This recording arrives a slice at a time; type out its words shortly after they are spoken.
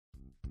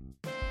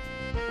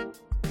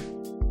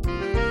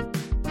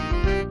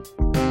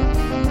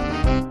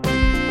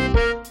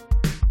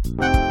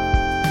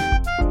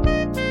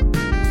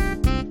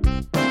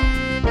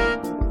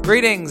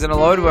Greetings and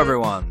hello to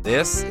everyone.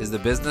 This is the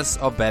Business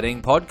of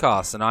Betting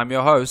podcast, and I'm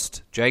your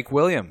host, Jake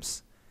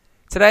Williams.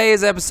 Today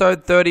is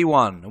episode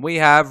 31, and we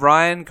have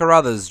Ryan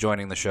Carruthers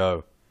joining the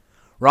show.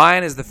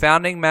 Ryan is the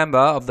founding member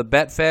of the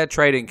Betfair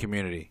trading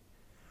community.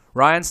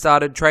 Ryan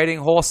started trading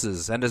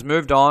horses and has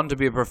moved on to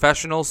be a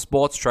professional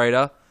sports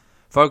trader,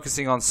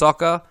 focusing on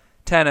soccer,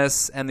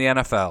 tennis, and the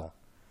NFL.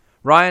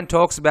 Ryan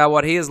talks about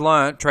what he has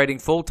learned trading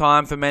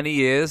full-time for many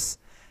years,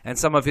 and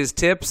some of his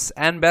tips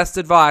and best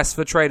advice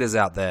for traders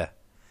out there.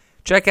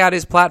 Check out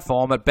his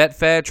platform at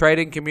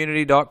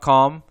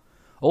betfairtradingcommunity.com.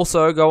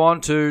 Also, go on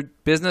to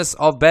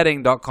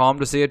businessofbetting.com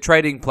to see a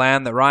trading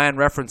plan that Ryan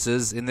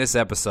references in this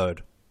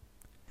episode.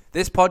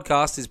 This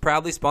podcast is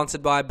proudly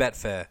sponsored by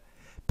Betfair.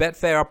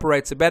 Betfair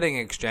operates a betting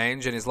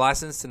exchange and is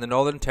licensed in the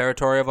Northern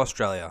Territory of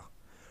Australia.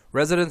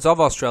 Residents of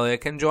Australia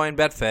can join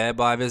Betfair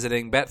by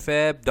visiting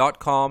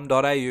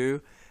betfair.com.au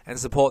and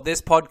support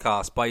this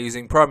podcast by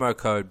using promo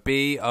code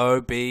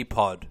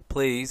BOBPOD.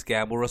 Please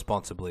gamble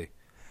responsibly.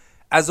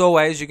 As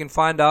always, you can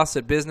find us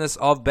at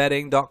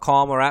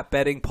businessofbetting.com or at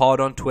bettingpod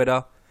on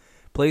Twitter.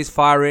 Please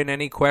fire in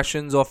any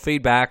questions or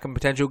feedback and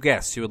potential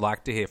guests you would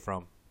like to hear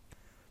from.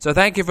 So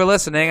thank you for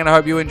listening, and I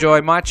hope you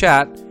enjoy my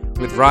chat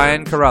with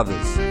Ryan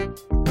Carruthers.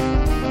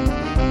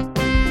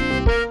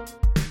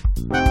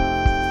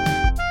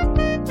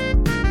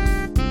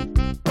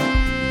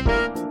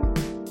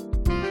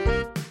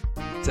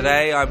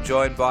 Today I'm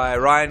joined by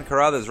Ryan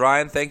Carruthers.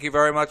 Ryan, thank you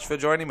very much for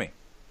joining me.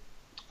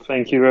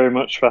 Thank you very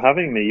much for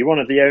having me. You're one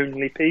of the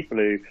only people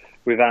who,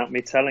 without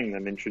me telling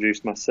them,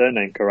 introduced my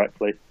surname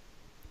correctly.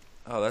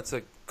 Oh, that's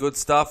a good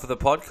start for the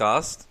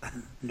podcast.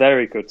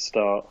 Very good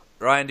start.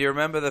 Ryan, do you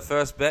remember the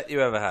first bet you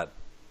ever had?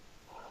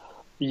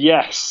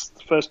 Yes,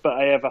 the first bet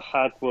I ever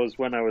had was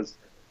when I was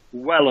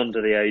well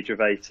under the age of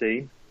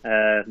 18.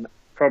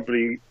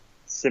 Probably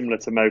similar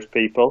to most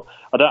people.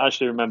 I don't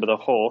actually remember the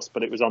horse,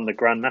 but it was on the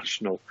Grand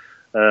National.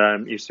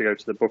 Used to go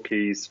to the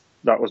bookies.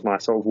 That was my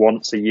sort of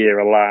once a year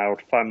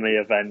allowed family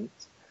event.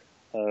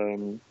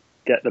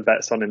 Get the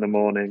bets on in the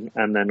morning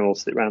and then all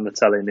sit around the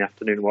telly in the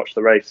afternoon and watch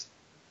the race.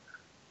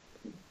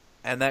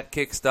 And that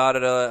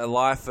kick-started a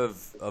life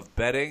of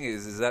betting,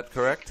 is that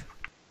correct?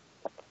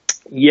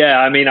 Yeah,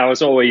 I mean, I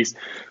was always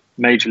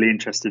majorly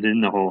interested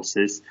in the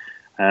horses.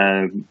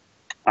 And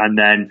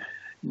then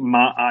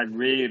I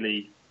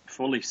really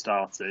fully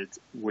started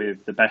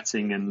with the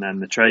betting and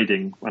then the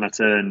trading when I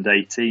turned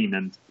 18.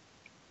 And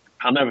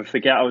I'll never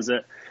forget, I was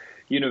at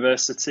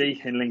university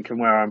in Lincoln,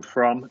 where I'm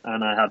from,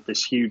 and I had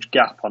this huge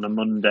gap on a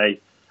Monday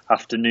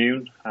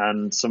afternoon,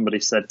 and somebody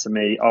said to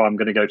me, I'm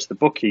going to go to the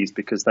bookies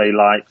because they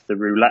like the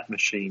roulette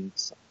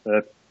machines,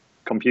 the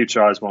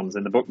computerized ones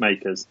in the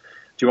bookmakers.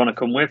 Do you want to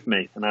come with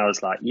me? And I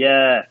was like,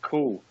 yeah,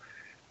 cool.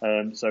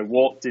 So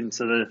walked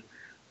into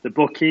the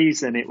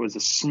bookies, and it was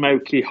a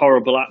smoky,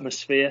 horrible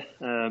atmosphere.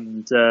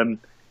 And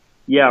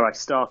I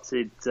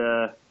started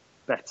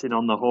betting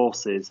on the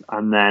horses,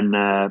 and then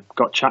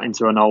got chatting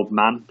to an old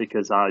man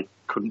because I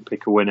couldn't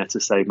pick a winner to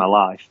save my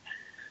life.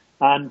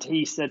 And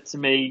he said to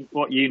me,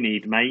 what you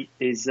need, mate,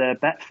 is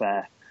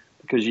Betfair,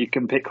 because you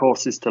can pick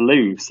horses to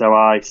lose. So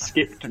I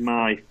skipped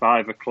my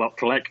 5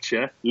 o'clock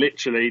lecture.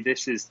 Literally,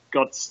 this is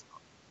God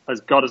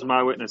as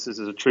my witness, this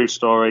is a true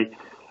story.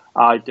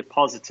 I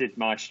deposited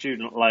my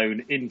student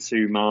loan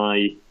into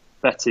my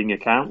betting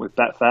account with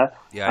Betfair.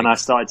 Yikes. And I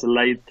started to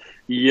lay...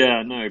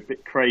 Yeah, no, a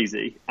bit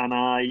crazy. And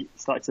I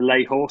started to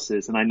lay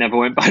horses, and I never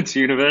went back to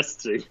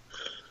university.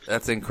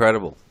 That's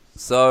incredible.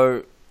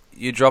 So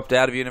you dropped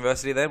out of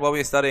university then? What were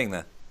you studying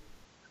there?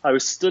 I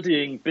was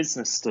studying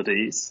business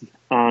studies,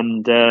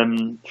 and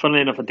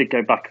funnily enough, I did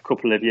go back a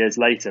couple of years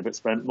later, but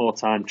spent more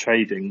time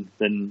trading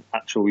than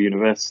actual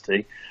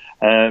university.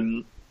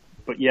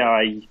 But yeah,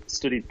 I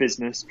studied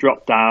business,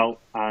 dropped out,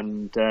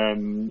 and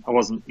I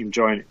wasn't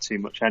enjoying it too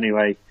much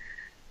anyway.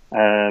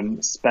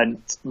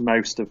 Spent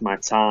most of my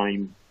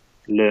time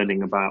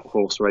learning about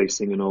horse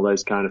racing and all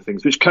those kind of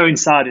things, which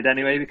coincided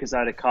anyway because I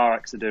had a car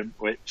accident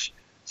which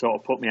sort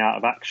of put me out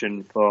of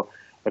action for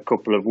a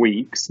couple of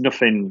weeks.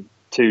 Nothing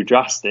too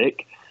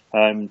drastic,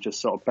 just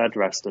sort of bed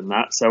rest and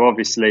that. So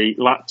obviously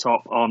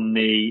laptop on,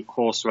 the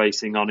horse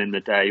racing on in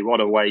the day. What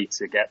a way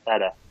to get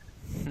better.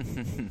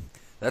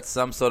 That's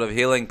some sort of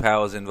healing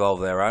powers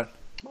involved there, right?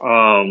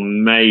 Oh,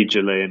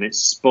 majorly, and it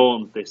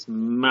spawned this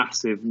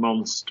massive,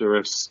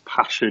 monstrous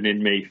passion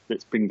in me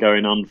that's been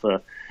going on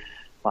for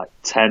like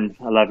 10,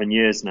 11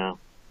 years now.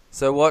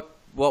 So what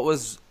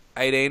was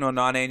 18 or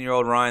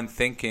 19-year-old Ryan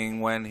thinking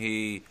when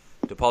he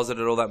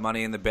deposited all that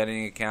money in the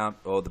betting account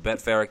or the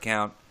Betfair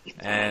account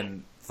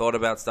and thought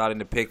about starting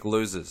to pick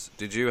losers?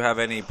 Did you have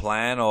any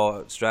plan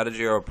or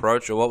strategy or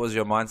approach, or what was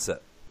your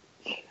mindset?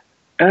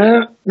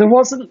 There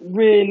wasn't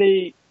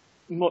really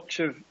much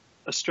of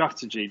a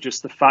strategy,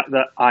 just the fact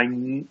that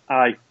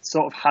I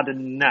sort of had a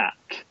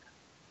knack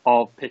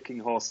of picking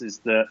horses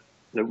that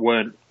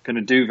weren't going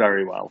to do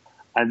very well.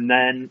 And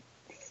then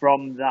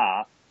from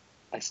that,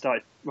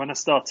 when I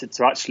started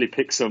to actually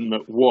pick some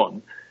that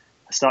won,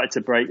 I started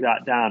to break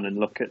that down and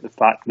look at the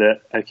fact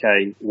that,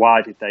 okay,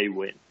 why did they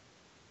win?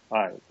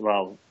 Oh,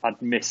 well,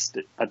 I'd missed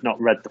it. I'd not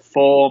read the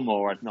form,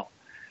 or I'd not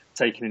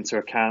taken into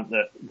account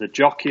the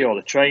jockey or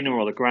the trainer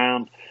or the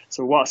ground.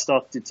 So what I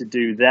started to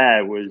do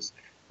there was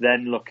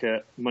then look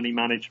at money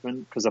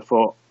management, because I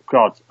thought,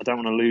 God, I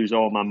don't want to lose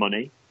all my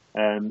money.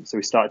 So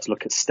we started to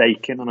look at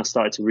staking, and I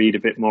started to read a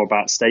bit more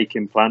about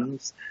staking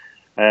plans.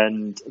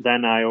 And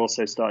then I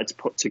also started to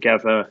put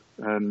together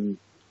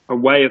a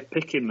way of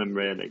picking them,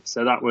 really.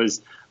 So that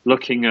was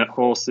looking at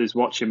horses,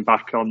 watching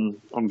back on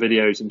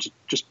videos, and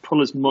just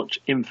pull as much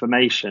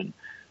information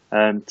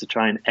to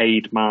try and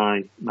aid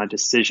my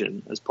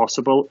decision as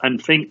possible.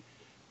 And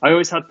I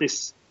always had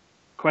this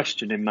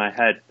question in my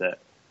head that,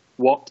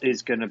 what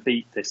is going to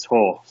beat this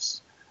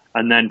horse?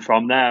 And then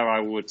from there,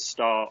 I would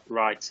start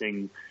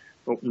writing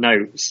up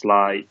notes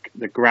like,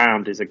 the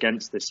ground is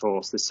against this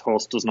horse. This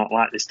horse does not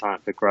like this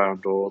type of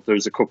ground, or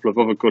there's a couple of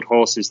other good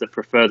horses that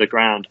prefer the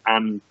ground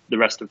and the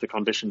rest of the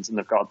conditions, and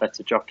they've got a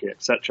better jockey,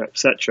 etc.,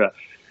 etc.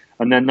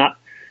 And then that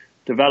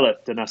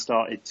developed, and I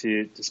started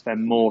to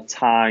spend more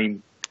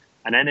time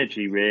and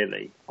energy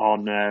really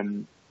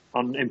on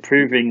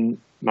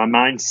improving my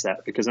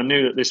mindset, because I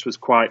knew that this was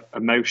quite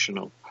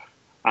emotional,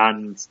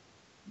 and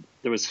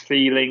there was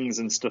feelings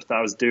and stuff that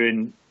I was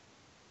doing,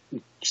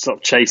 sort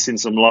of chasing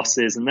some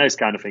losses and those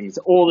kind of things,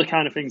 all the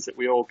kind of things that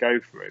we all go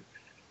through.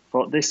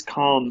 But this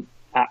can't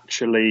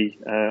actually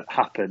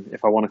happen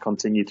if I want to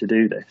continue to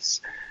do this.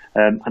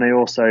 And I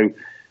also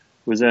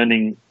was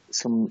earning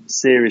some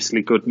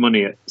seriously good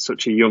money at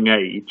such a young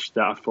age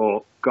that I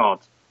thought, God,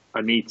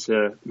 I need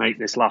to make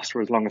this last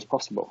for as long as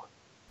possible.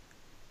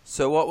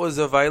 So what was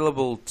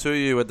available to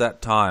you at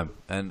that time?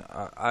 And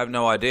I have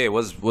no idea.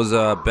 Was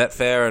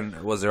Betfair,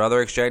 and was there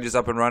other exchanges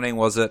up and running?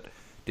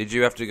 Did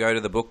you have to go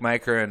to the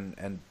bookmaker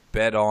and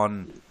bet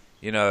on,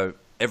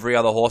 every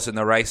other horse in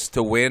the race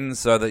to win,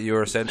 so that you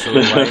were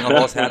essentially weighing a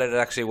horse? How did it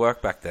actually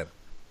work back then?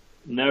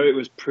 No, it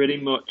was pretty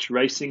much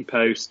Racing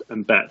Post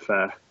and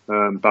Betfair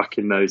back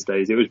in those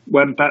days. It was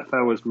when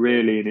Betfair was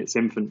really in its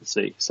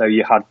infancy. So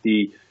you had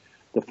the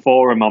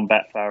forum on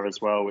Betfair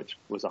as well, which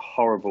was a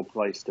horrible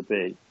place to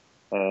be.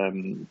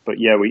 But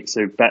yeah,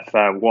 so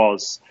Betfair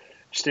was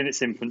just in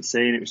its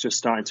infancy, and it was just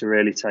starting to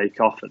really take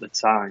off at the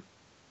time.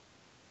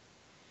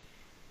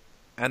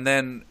 And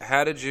then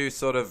how did you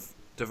sort of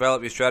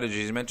develop your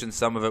strategies? You mentioned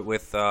some of it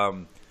with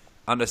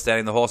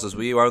understanding the horses.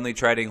 Were you only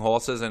trading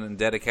horses and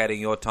dedicating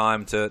your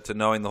time to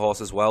knowing the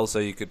horses well, so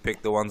you could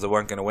pick the ones that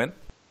weren't going to win?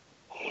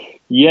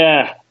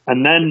 Yeah,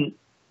 and then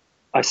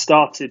I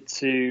started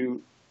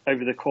to,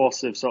 over the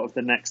course of sort of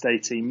the next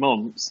 18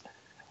 months,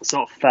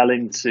 sort of fell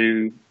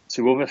into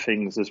other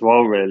things as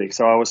well, really.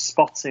 So I was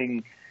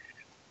spotting,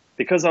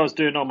 because I was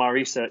doing all my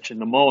research in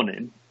the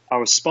morning, I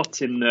was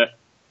spotting that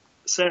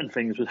certain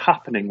things were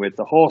happening with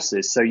the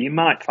horses. So you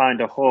might find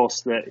a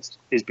horse that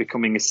is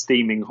becoming a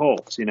steaming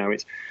horse.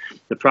 It's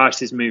the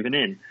price is moving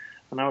in,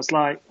 and I was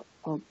like,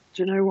 oh,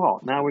 do you know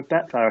what? Now with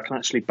Betfair, I can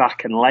actually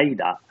back and lay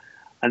that.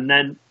 And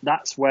then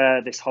that's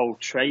where this whole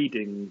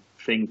trading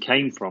thing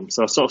came from.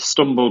 So I sort of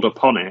stumbled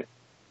upon it,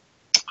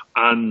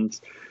 and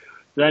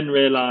then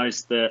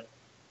realised that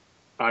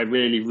I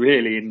really,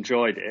 really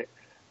enjoyed it.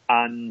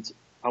 And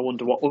I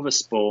wonder what other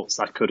sports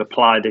I could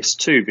apply this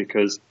to,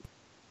 because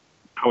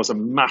I was a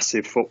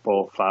massive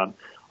football fan,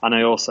 and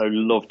I also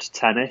loved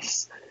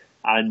tennis.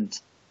 And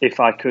if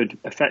I could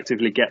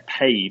effectively get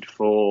paid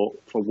for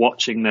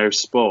watching those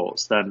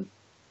sports, then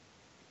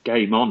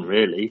game on,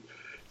 really.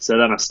 So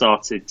then I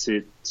started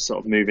to sort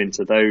of move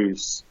into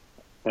those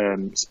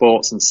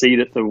sports and see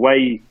that the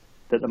way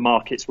that the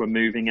markets were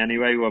moving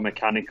anyway were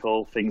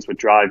mechanical. Things were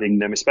driving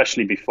them,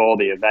 especially before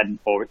the event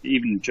or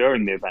even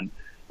during the event.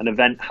 An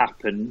event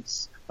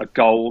happens, a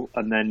goal,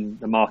 and then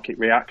the market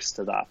reacts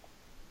to that.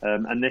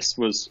 And this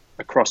was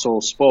across all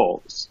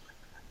sports.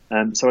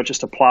 So I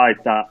just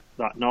applied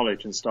that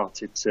knowledge and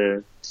started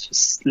to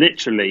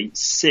literally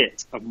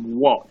sit and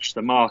watch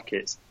the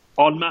markets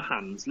on my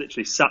hands,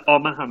 literally sat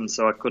on my hands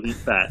so I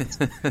couldn't bet,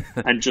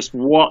 and just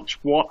watch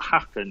what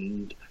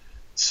happened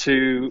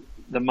to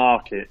the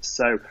market.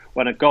 So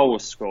when a goal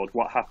was scored,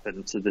 what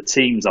happened to the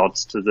team's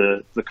odds, to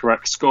the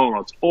correct score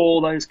odds,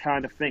 all those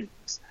kind of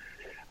things.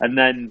 And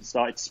then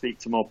started to speak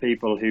to more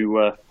people who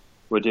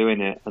were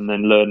doing it, and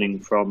then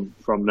learning from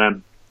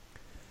them.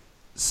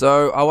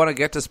 So I want to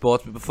get to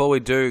sports, but before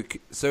we do,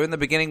 so in the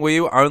beginning, were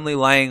you only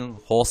laying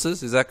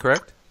horses? Is that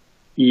correct?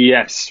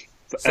 Yes,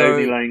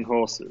 only laying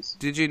horses.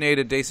 Did you need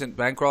a decent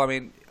bankroll? I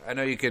mean, I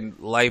know you can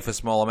lay for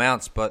small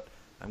amounts, but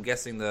I'm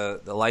guessing the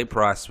lay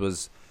price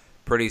was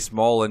pretty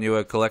small, and you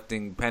were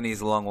collecting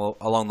pennies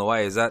along the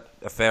way. Is that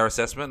a fair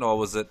assessment, or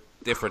was it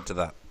different to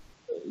that?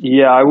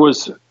 Yeah, I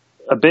was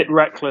a bit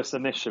reckless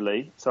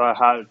initially. So I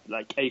had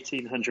like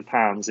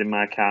 £1,800 in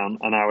my account,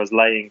 and I was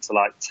laying to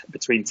like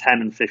between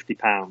 £10 and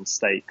 £50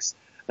 stakes.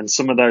 And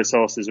some of those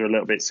horses were a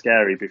little bit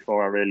scary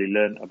before I really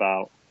learnt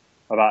about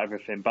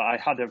everything. But I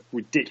had a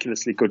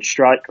ridiculously good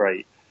strike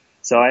rate.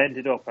 So I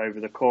ended up over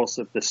the course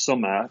of the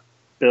summer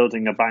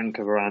building a bank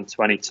of around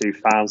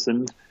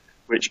 22,000,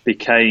 which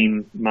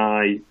became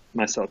my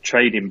sort of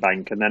trading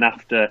bank. And then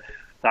after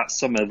that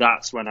summer,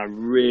 that's when I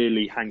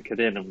really hankered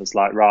in and was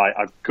like, right,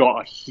 I've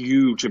got a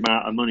huge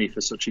amount of money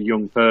for such a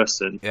young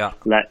person. Yeah.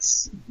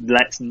 Let's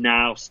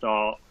now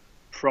start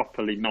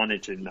properly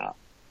managing that.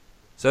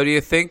 So do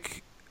you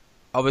think,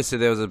 obviously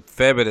there was a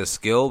fair bit of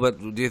skill, but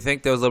do you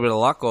think there was a little bit of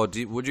luck, or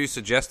would you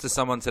suggest to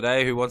someone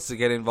today who wants to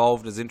get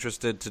involved, is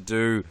interested, to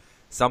do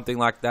something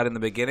like that in the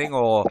beginning,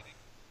 or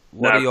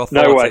what are your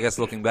thoughts, I guess,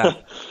 looking back?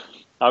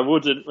 I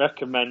wouldn't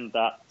recommend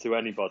that to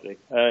anybody.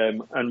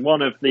 And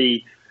one of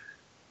the,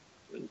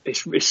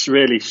 it's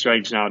really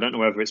strange now. I don't know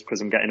whether it's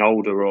because I'm getting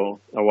older or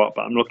what,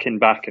 but I'm looking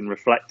back and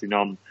reflecting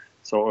on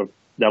sort of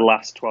the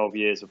last 12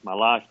 years of my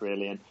life,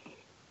 really. And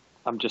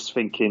I'm just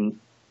thinking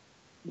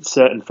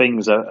certain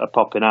things are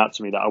popping out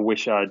to me that I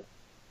wish I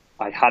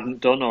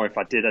hadn't done, or if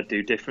I did, I'd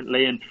do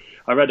differently. And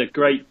I read a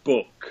great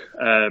book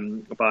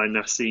by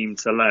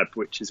Nassim Taleb,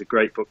 which is a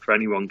great book for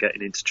anyone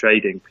getting into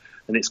trading.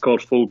 And it's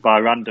called Fooled by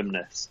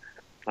Randomness.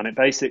 And it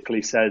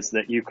basically says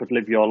that you could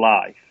live your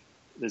life.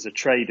 There's a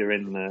trader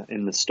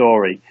in the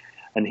story,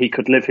 and he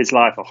could live his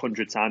life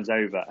 100 times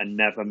over and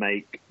never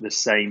make the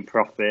same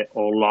profit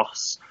or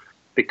loss,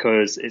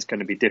 because it's going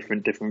to be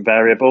different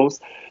variables.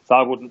 So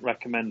I wouldn't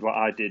recommend what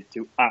I did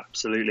to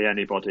absolutely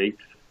anybody.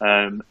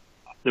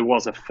 There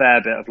was a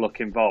fair bit of luck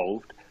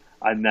involved.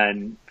 And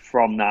then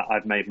from that,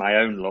 I've made my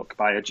own luck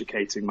by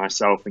educating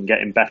myself and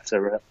getting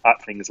better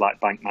at things like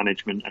bank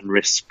management and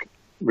risk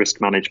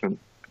management.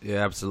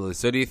 Yeah, absolutely.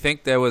 So do you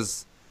think there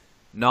was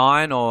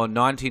 9 or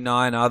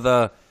 99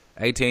 other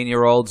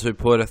 18-year-olds who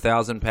put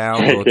 £1,000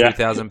 or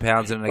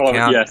 £2,000 in an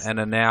account and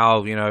are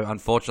now,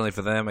 unfortunately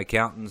for them,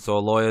 accountants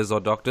or lawyers or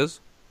doctors?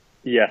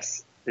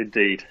 Yes,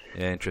 indeed.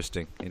 Yeah,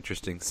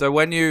 interesting. So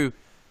when you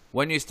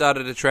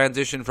started to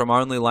transition from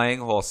only laying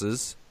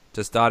horses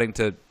to starting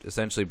to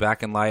essentially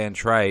back and lay and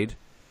trade,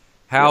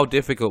 how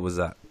difficult was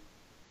that?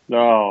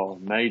 Oh,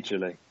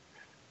 majorly.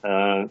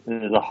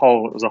 It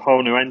was a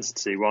whole new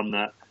entity, one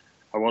that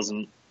I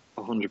wasn't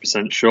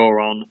 100%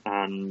 sure on,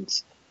 and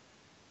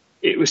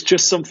it was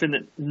just something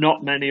that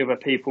not many other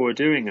people were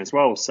doing as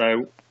well.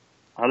 So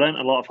I learned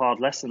a lot of hard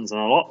lessons, and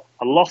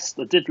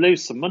I did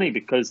lose some money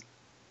because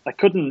I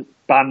couldn't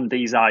band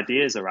these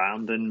ideas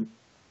around. And,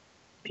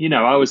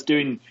 I was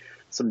doing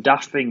some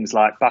daft things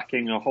like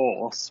backing a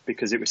horse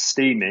because it was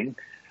steaming,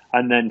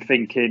 and then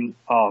thinking,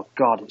 oh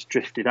God, it's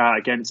drifted out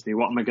against me.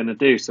 What am I going to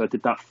do? So I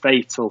did that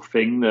fatal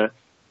thing that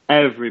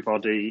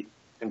everybody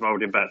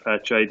involved in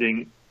Betfair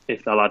trading,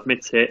 if they'll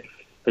admit it,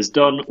 has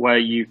done, where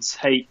you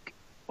take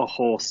a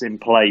horse in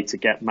play to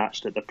get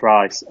matched at the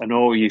price, and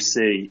all you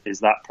see is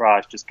that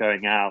price just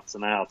going out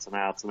and out and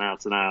out and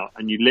out and out,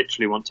 and you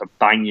literally want to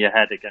bang your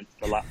head against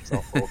the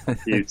laptop or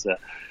computer,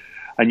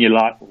 and you're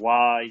like,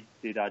 why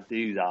did I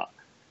do that?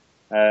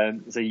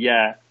 So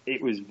yeah,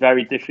 it was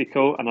very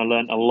difficult, and I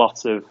learned a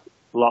lot of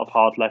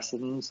hard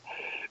lessons.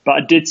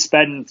 But I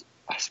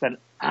spent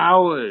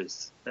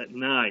hours at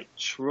night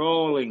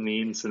trawling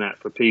the internet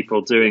for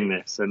people doing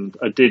this, and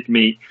I did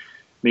meet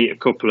a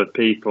couple of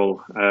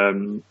people,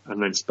 and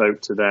then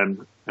spoke to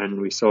them, and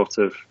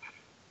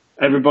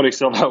everybody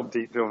sort of helped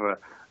each other.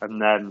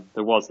 And then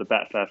there was the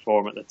Betfair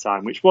forum at the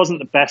time, which wasn't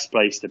the best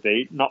place to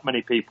be. Not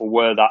many people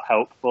were that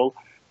helpful,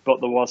 but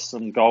there was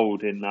some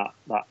gold in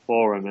that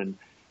forum, and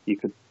you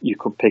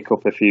could pick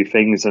up a few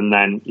things, and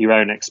then your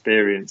own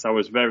experience. I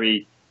was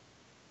very,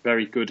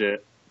 very good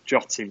at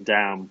jotting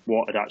down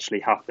what had actually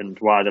happened,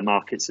 why the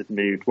markets had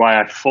moved, why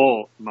I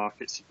thought the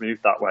markets had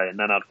moved that way, and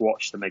then I'd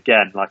watch them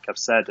again, like I've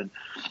said,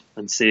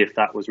 and see if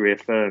that was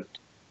reaffirmed.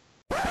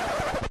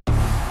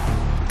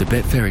 The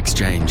Betfair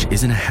Exchange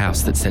isn't a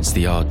house that sets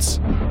the odds.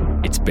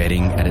 It's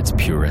betting at its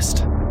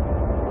purest.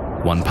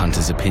 One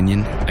punter's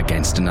opinion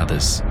against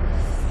another's.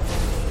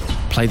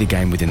 Play the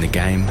game within the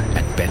game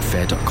at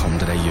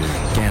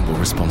betfair.com.au. Gamble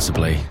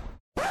responsibly.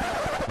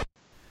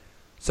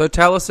 So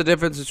tell us the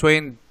difference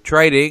between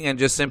trading and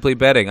just simply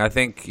betting. I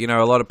think, a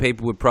lot of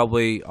people would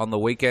probably, on the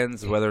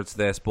weekends, whether it's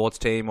their sports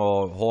team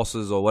or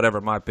horses or whatever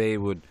it might be,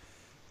 would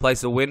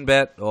place a win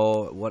bet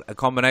or a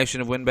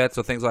combination of win bets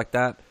or things like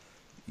that.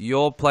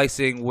 You're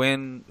placing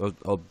win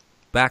or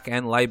back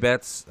and lay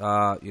bets,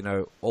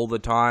 all the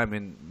time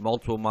in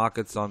multiple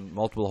markets on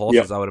multiple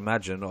horses, I would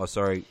imagine.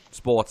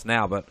 Sports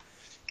now. But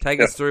take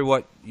us through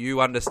what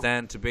you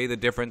understand to be the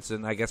difference,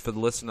 and I guess for the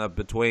listener,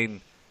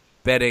 between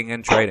betting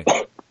and trading.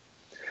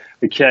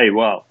 Okay,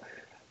 well,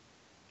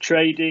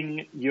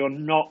 trading, you're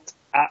not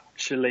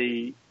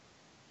actually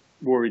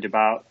worried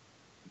about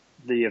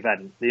the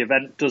event. The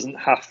event doesn't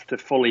have to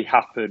fully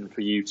happen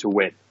for you to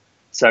win.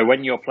 So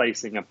when you're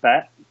placing a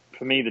bet,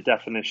 for me, the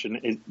definition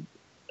is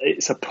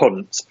it's a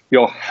punt.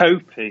 You're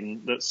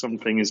hoping that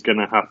something is going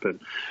to happen.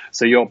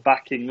 So you're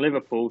backing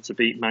Liverpool to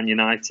beat Man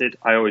United.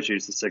 I always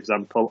use this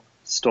example,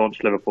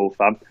 staunch Liverpool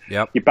fan.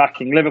 Yep. You're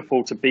backing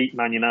Liverpool to beat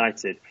Man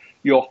United.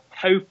 You're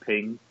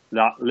hoping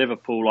that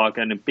Liverpool are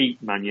going to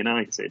beat Man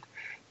United.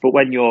 But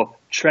when you're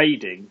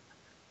trading,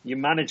 you're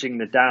managing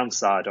the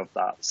downside of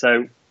that.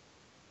 So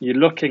you're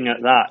looking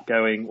at that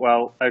going,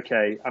 well,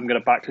 okay, I'm going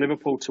to back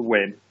Liverpool to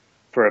win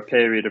for a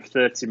period of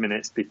 30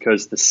 minutes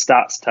because the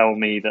stats tell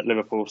me that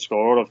Liverpool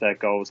score all of their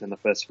goals in the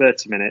first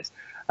 30 minutes.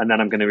 And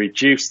then I'm going to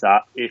reduce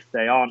that. If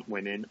they aren't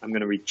winning, I'm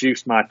going to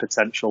reduce my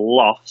potential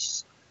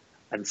loss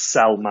and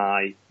sell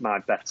my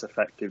bet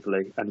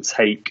effectively and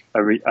take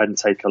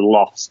a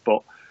loss,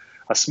 but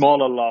a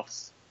smaller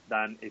loss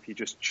than if you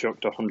just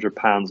chucked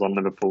 £100 on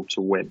Liverpool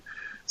to win.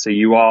 So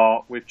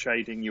with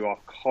trading, you are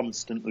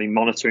constantly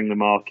monitoring the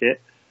market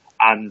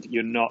and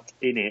you're not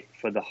in it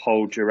for the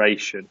whole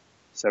duration.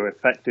 So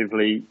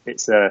effectively,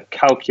 it's a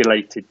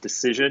calculated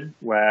decision,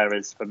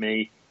 whereas for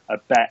me, a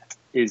bet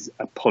is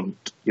a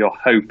punt. You're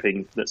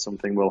hoping that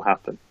something will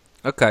happen.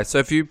 Okay, so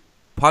if you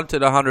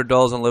punted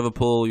 $100 on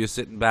Liverpool, you're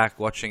sitting back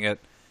watching it,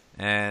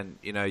 and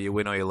you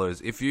win or you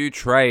lose. If you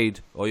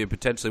trade, or you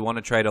potentially want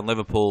to trade on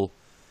Liverpool,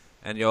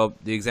 and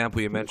the example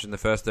you mentioned, the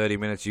first 30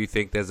 minutes, you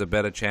think there's a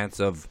better chance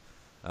of,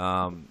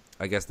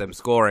 them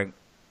scoring.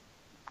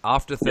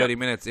 After 30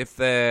 minutes, if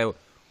they're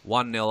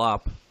 1-0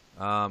 up,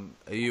 are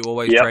you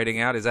always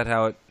trading out? Is that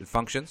how it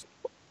functions?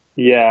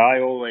 Yeah, I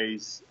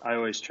always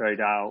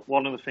trade out.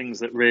 One of the things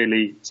that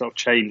really sort of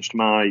changed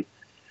my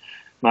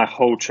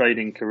whole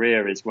trading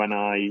career is when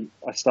I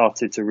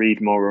started to read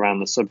more around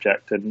the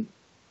subject and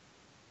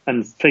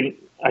think.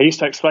 I used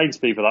to explain to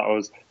people that I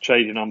was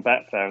trading on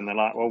Betfair, and they're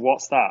like, "Well,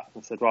 what's that?"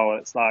 I said, "Well,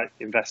 it's like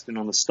investing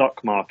on the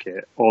stock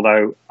market,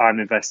 although I'm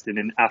investing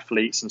in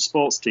athletes and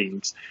sports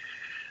teams."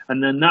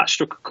 And then that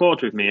struck a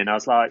chord with me, and I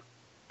was like,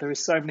 there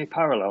is so many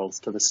parallels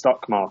to the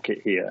stock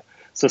market here.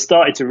 So I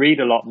started to read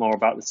a lot more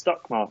about the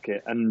stock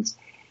market, and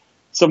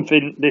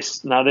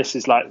this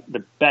is like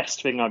the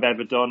best thing I've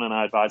ever done, and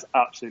I advise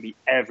absolutely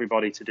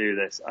everybody to do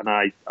this. And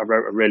I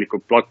wrote a really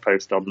good blog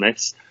post on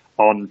this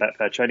on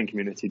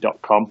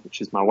betfairtradingcommunity.com,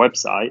 which is my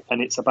website,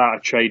 and it's about a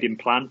trading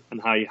plan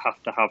and how you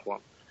have to have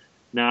one.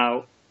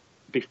 Now,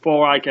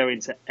 before I go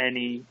into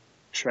any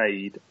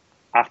trade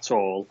at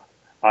all,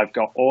 I've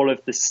got all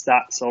of the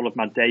stats, all of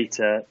my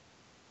data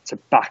to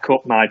back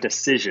up my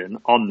decision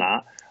on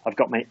that. I've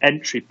got my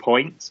entry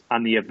point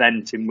and the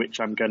event in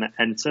which I'm going to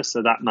enter.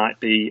 So that might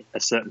be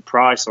a certain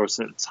price or a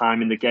certain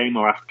time in the game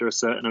or after a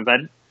certain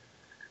event.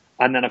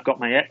 And then I've got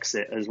my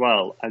exit as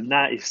well. And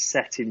that is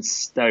set in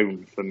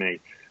stone for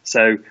me.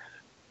 So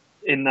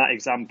in that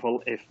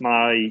example, if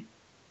my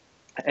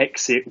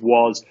exit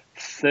was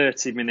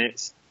 30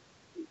 minutes,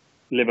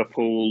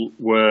 Liverpool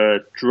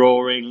were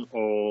drawing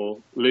or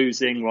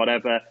losing,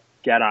 whatever,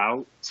 get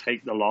out,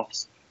 take the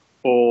loss.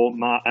 Or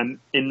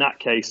in that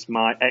case,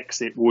 my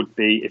exit would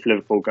be if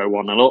Liverpool go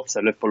 1-0 up. So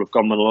Liverpool have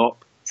gone 1-0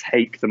 up,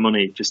 take the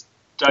money. Just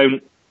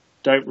don't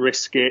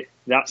risk it.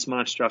 That's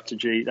my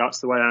strategy. That's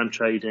the way I'm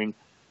trading.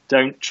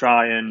 Don't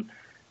try and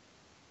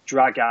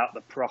drag out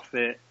the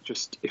profit.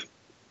 Just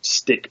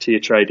stick to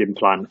your trading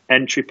plan.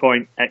 Entry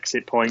point,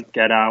 exit point,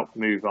 get out,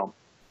 move on.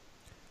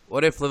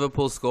 What if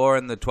Liverpool score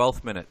in the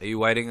 12th minute? Are you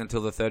waiting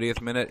until the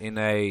 30th minute in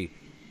a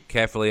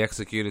carefully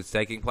executed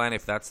staking plan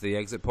if that's the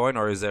exit point,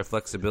 or is there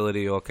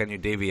flexibility, or can you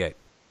deviate?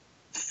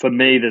 For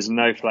me, there's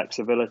no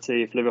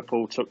flexibility. If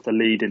Liverpool took the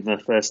lead in the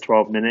first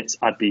 12 minutes,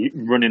 I'd be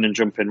running and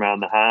jumping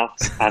around the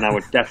house, and I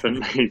would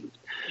definitely,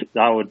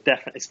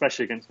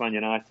 especially against Man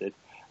United,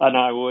 and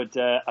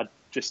I'd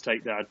just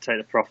take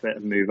the profit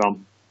and move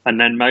on. And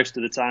then most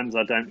of the times,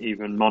 I don't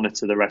even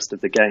monitor the rest of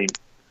the game.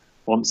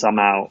 Once I'm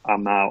out,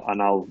 and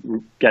I'll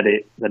get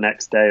it the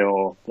next day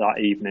or that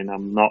evening.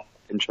 I'm not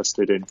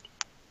interested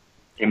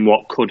in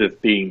what could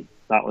have been.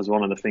 That was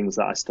one of the things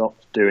that I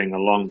stopped doing a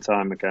long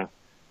time ago.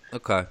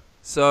 Okay.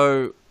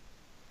 So,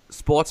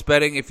 sports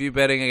betting, if you're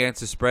betting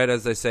against a spread,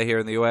 as they say here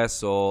in the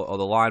US, or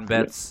the line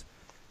bets,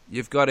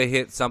 you've got to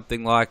hit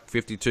something like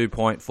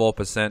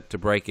 52.4% to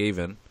break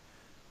even.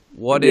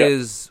 What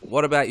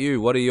about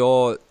you? What are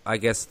your,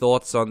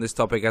 thoughts on this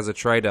topic as a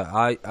trader?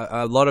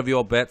 A lot of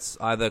your bets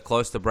either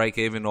close to break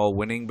even or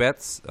winning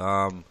bets.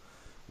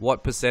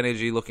 What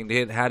percentage are you looking to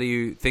hit? How do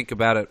you think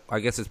about it? I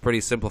guess it's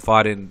pretty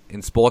simplified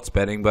in sports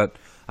betting, but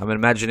I'm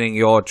imagining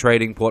your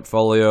trading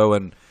portfolio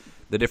and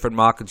the different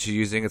markets you're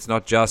using. It's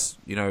not just,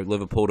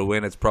 Liverpool to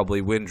win. It's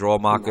probably win-draw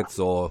markets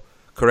or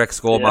correct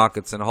score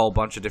markets and a whole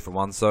bunch of different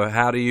ones. So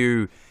how do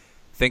you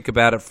think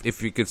about it?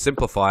 If you could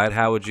simplify it,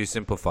 how would you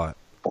simplify it?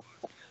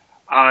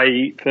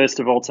 I, first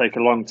of all, take a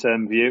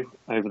long-term view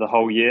over the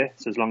whole year.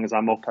 So as long as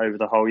I'm up over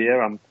the whole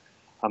year, I'm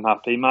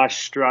happy. My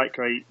strike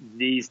rate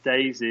these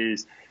days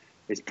is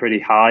pretty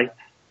high.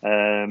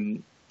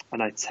 And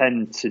it's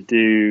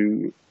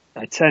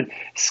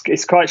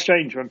quite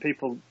strange when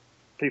people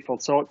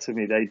talk to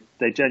me,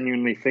 they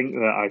genuinely think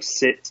that I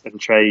sit and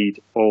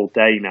trade all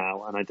day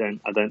now, and I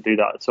don't do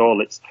that at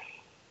all. It's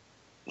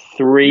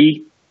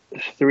three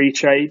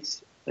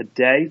trades a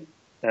day,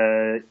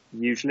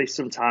 usually,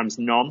 sometimes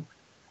none.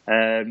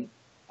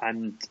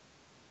 And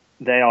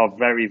they are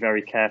very,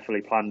 very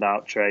carefully planned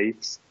out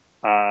trades.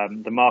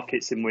 The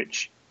markets in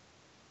which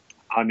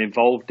I'm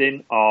involved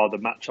in are the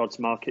match odds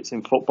markets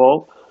in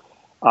football.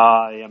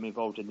 I am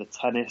involved in the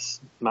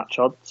tennis match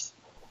odds.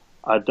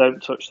 I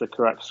don't touch the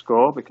correct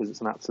score because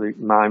it's an absolute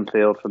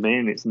minefield for me,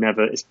 and it's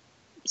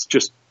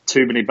just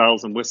too many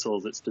bells and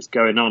whistles. It's just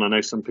going on. I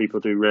know some people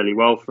do really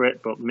well for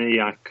it, but me,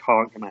 I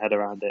can't get my head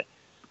around it.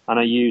 And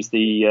I use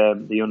the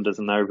unders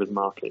and overs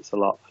markets a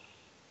lot.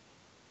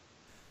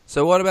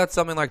 So what about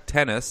something like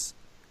tennis?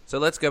 So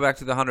let's go back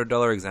to the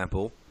 $100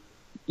 example.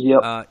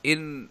 Yep.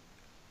 In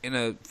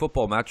a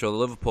football match or the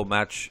Liverpool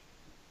match,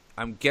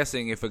 I'm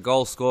guessing if a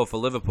goal scored for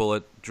Liverpool,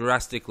 it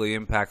drastically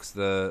impacts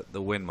the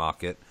win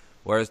market.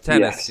 Whereas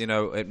tennis, Yes.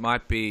 it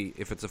might be,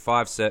 if it's a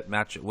 5-set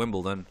match at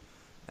Wimbledon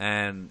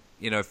and,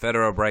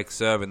 Federer breaks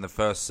serve in the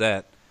first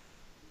set,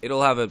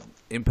 it'll have an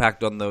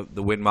impact on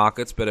the win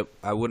markets, but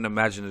I wouldn't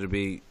imagine it to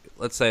be,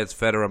 let's say it's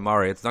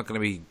Federer-Murray, it's not going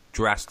to be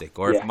drastic.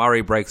 Or if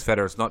Murray breaks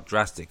Federer, it's not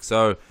drastic.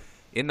 So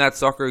in that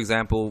soccer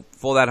example,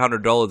 for that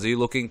 $100, are you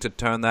looking to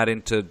turn that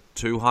into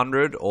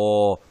 $200?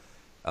 Or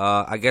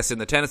I guess in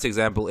the tennis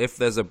example, if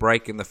there's a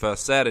break in the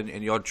first set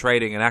and you're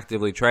trading and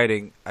actively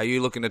trading, are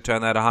you looking to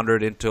turn that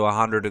 $100 into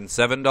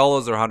 $107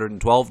 or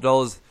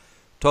 $112?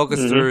 Talk us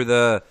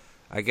through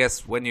I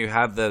guess when you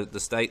have the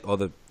state or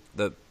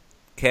the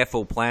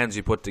careful plans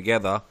you put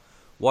together,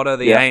 what are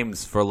the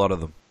aims for a lot of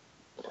them?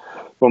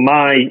 Well,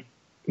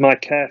 my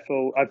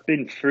careful, I've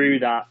been through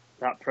that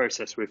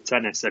process with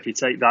tennis. So if you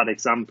take that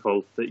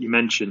example that you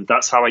mentioned,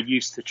 that's how I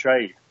used to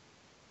trade.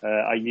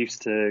 I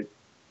used to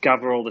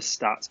gather all the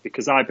stats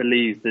because I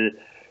believe that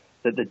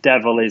the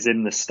devil is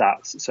in the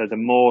stats. So the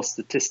more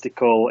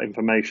statistical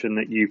information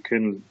that you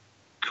can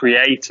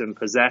create and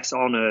possess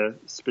on a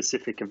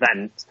specific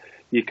event,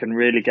 you can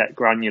really get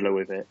granular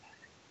with it.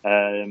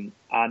 And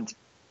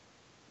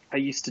I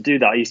used to do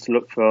that. I used to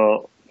look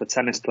for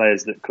tennis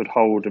players that could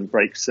hold and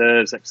break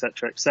serves,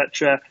 etc.,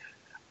 etc.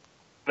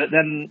 But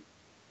then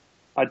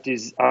I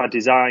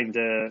designed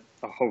a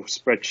whole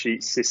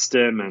spreadsheet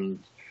system,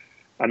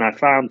 and I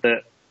found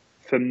that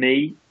for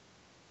me,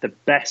 the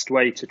best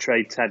way to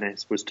trade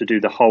tennis was to do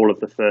the whole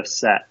of the first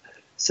set.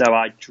 So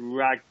I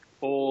dragged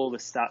all the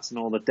stats and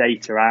all the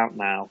data out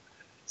now.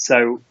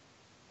 So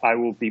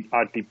I'd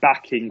be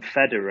backing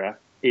Federer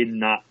in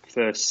that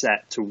first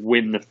set to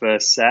win the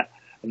first set.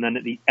 And then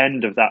at the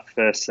end of that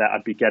first set,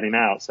 I'd be getting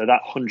out. So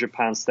that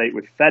 £100 stake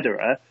with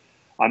Federer,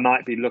 I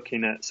might be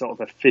looking at sort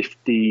of a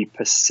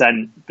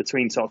 50%,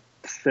 between sort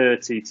of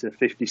 30 to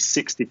 50,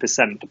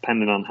 60%,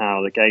 depending on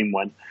how the game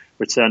went,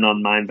 return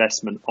on my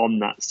investment on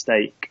that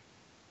stake.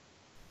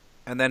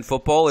 And then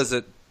football, is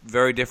it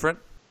very different?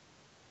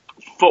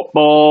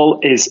 Football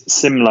is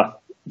similar,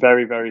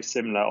 very, very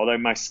similar, although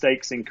my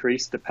stakes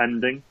increase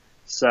depending.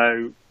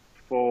 So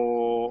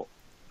for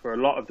a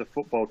lot of the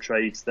football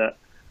trades that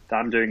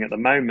I'm doing at the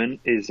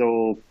moment is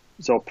all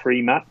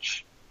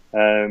pre-match. So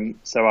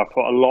I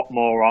put a lot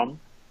more on,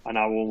 and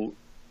I will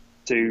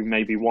do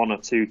maybe one or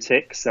two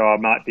ticks. So I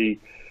might be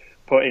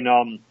putting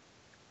on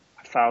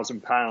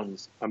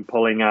 £1,000 and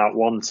pulling out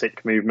one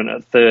tick movement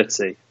at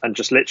 30 and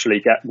just literally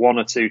get one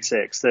or two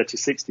ticks, 30,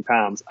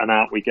 £60, and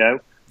out we go.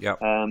 Yeah.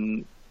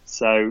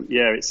 So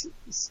yeah, it's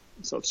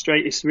sort of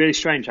straight. It's really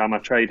strange how my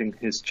trading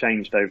has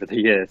changed over the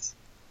years.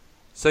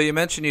 So you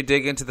mentioned you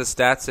dig into the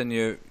stats and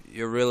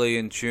you're really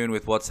in tune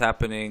with what's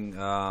happening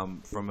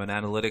from an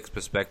analytics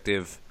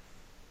perspective.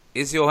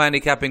 Is your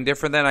handicapping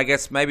different then? I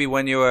guess maybe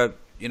when you were,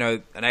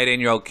 an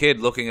 18-year-old kid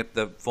looking at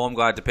the form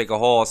guide to pick a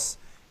horse,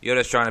 you're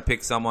just trying to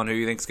pick someone who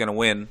you think's going to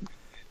win.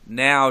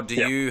 Now, do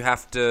you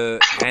have to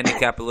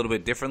handicap a little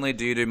bit differently?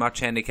 Do you do much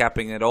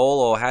handicapping at all,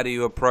 or how do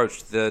you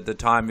approach the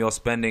time you're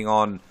spending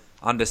on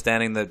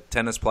understanding the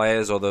tennis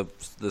players or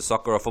the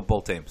soccer or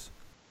football teams?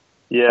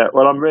 Yeah,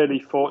 well, I'm really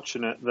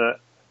fortunate that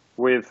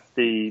with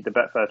the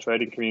Betfair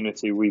trading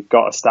community, we've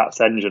got a stats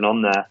engine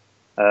on there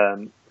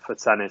for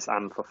tennis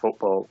and for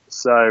football.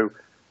 So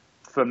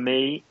for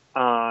me,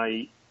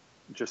 I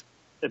just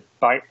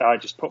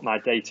put my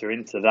data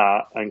into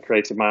that and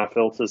created my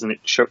filters, and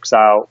it chucks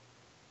out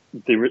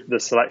the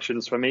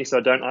selections for me. So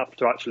I don't have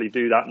to actually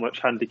do that much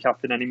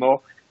handicapping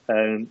anymore.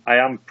 I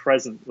am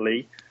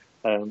presently,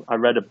 I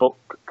read a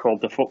book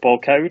called The Football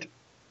Code,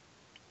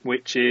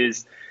 which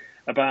is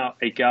about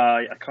a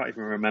guy, I can't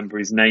even remember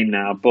his name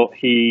now, but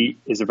he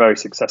is a very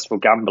successful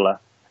gambler,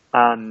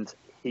 and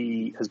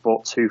he has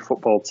bought two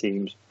football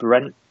teams.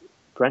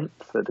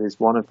 Brentford is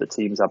one of the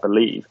teams, I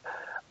believe,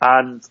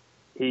 and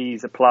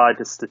he's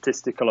applied a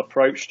statistical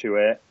approach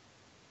to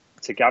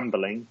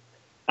gambling,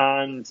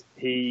 and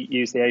he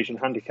used the Asian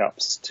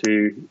handicaps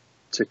to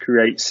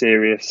create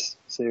serious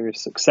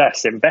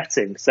success in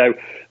betting. So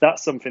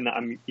that's something that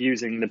I'm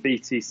using the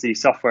BTC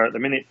software at the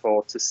minute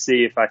for, to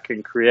see if I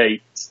can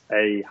create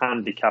a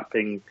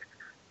handicapping,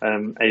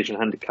 Asian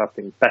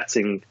handicapping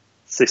betting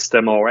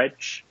system or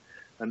edge.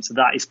 And so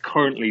that is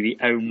currently the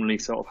only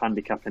sort of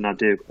handicapping I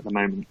do at the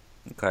moment.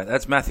 Okay,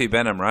 that's Matthew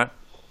Benham, right?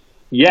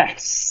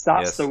 Yes,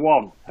 that's the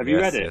one. Have you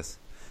read it? Yes.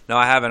 No,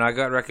 I haven't. I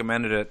got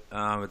recommended it.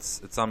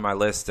 It's on my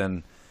list,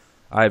 and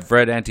I've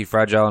read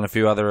Anti-Fragile and a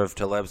few other of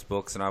Taleb's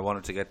books, and I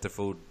wanted to get to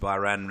Fooled by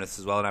Randomness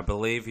as well. And I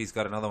believe he's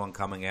got another one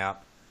coming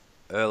out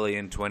early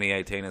in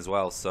 2018 as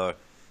well. So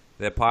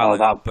they're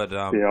piling up. But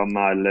be on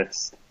my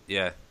list.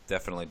 Yeah,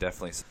 definitely.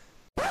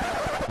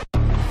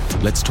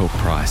 Let's talk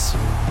price.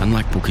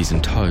 Unlike bookies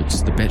and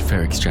totes, the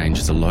Betfair Exchange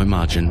is a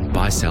low-margin,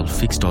 buy-sell,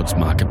 fixed odds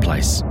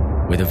marketplace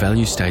where the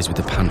value stays with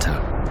the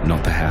punter,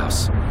 not the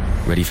house.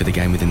 Ready for the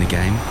game within the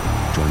game?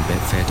 Join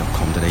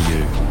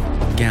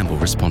betfair.com.au. Gamble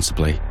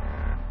responsibly.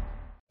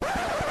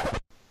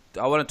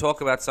 I want to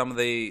talk about some of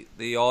the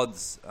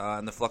odds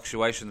and the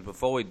fluctuations.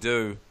 Before we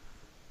do,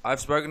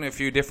 I've spoken to a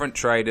few different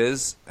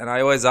traders, and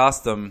I always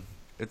ask them,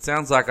 it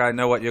sounds like I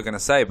know what you're going to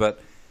say, but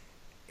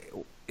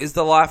is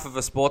the life of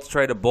a sports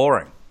trader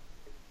boring?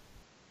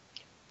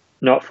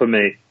 Not for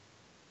me.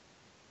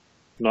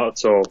 Not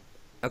at all.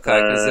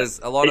 Okay, because there's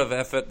a lot of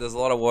effort, there's a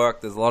lot of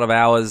work, there's a lot of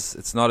hours.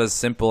 It's not as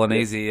simple and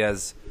easy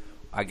as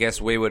I guess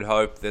we would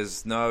hope.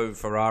 There's no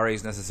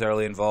Ferraris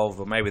necessarily involved,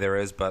 or maybe there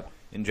is, but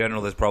in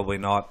general there's probably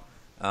not.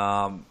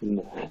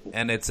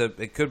 And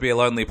it could be a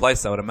lonely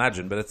place, I would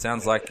imagine, but it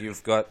sounds like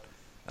you've got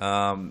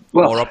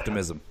more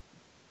optimism.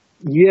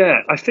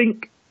 Yeah, I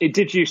think it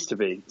did used to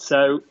be.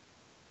 So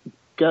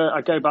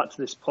I go back to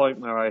this point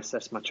where I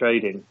assess my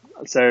trading.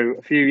 So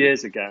a few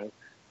years ago,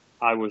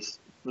 I was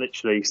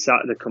literally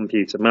sat at the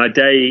computer. My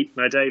day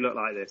looked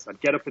like this.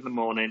 I'd get up in the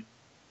morning,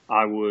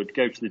 I would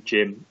go to the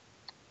gym,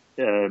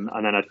 and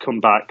then I'd come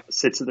back,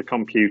 sit at the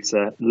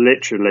computer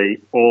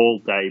literally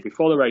all day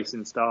before the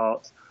racing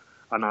starts,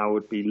 and I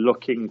would be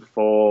looking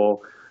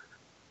for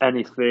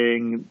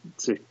anything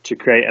to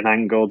create an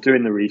angle,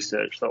 doing the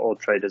research that all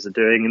traders are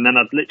doing, and then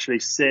I'd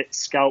literally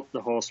scalp the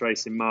horse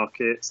racing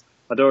markets.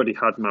 I'd already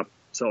had my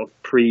sort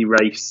of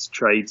pre-race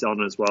trades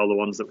on as well, the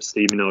ones that were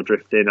steaming or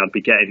drifting. I'd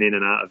be getting in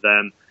and out of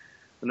them,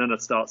 and then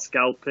I'd start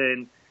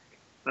scalping,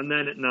 and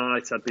then at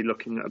night I'd be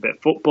looking at a bit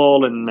of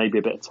football and maybe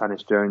a bit of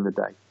tennis during the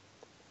day.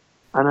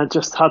 And I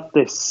just had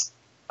this,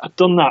 I'd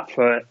done that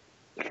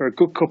for a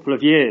good couple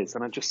of years,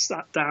 and I just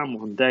sat down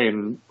one day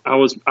and I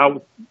was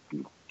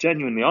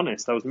genuinely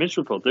honest, I was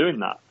miserable doing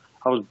that.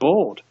 I was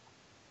bored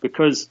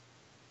because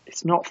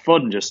it's not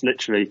fun just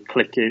literally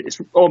clicking. It's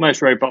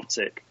almost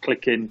robotic,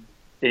 clicking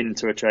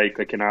into a trade,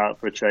 clicking out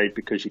for a trade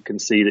because you can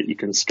see that you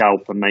can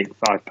scalp and make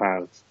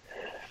 £5.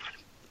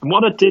 And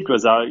what I did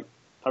was I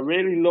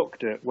really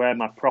looked at where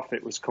my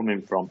profit was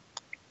coming from.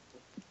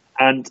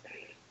 And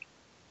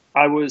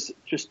I was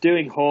just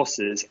doing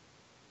horses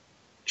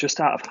just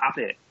out of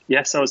habit.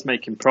 Yes, I was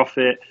making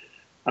profit,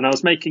 and I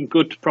was making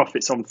good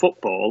profits on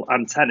football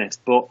and tennis,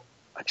 but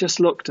I just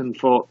looked and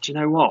thought, do you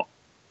know what?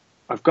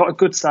 I've got a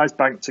good sized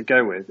bank to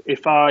go with.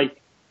 If I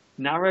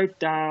narrowed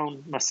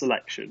down my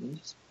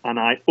selections and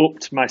I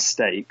upped my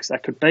stakes, I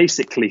could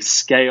basically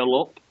scale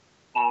up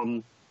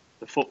on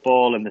the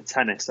football and the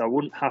tennis. I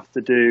wouldn't have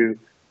to do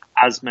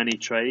as many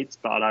trades,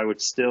 but I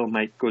would still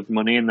make good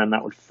money, and then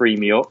that would free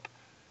me up.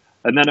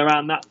 And then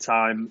around that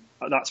time,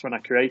 that's when I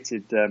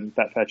created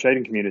Betfair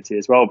Trading Community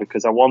as well,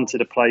 because I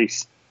wanted a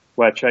place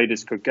where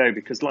traders could go,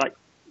 because like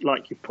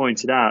you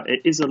pointed out,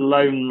 it is a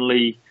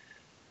lonely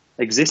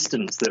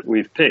existence that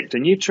we've picked.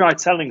 And you try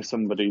telling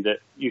somebody that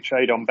you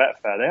trade on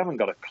Betfair, they haven't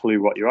got a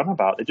clue what you're on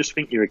about. They just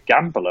think you're a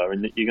gambler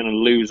and that you're going to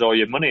lose all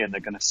your money, and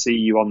they're going to see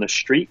you on the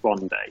street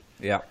one day.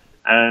 Yeah.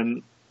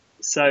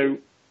 So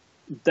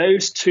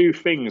those two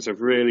things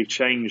have really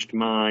changed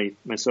my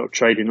sort of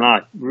trading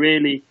life,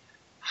 really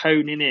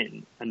honing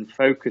in and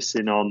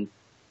focusing on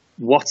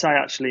what I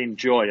actually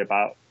enjoy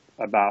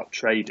about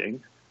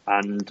trading.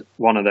 And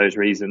one of those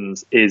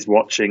reasons is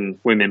watching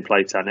women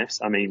play tennis.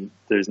 I mean,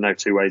 there's no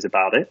two ways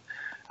about it.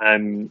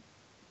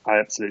 I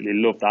absolutely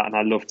love that, and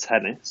I love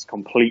tennis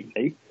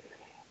completely.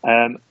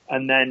 And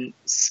then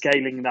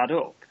scaling that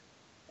up.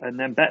 And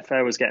then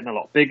Betfair was getting a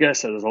lot bigger,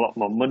 so there's a lot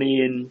more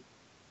money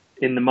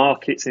in the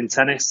markets in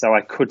tennis, so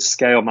I could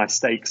scale my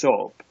stakes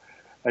up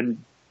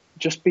and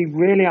just be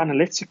really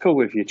analytical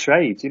with your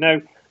trades. You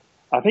know,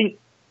 I think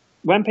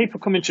when people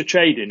come into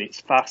trading,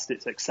 it's fast,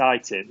 it's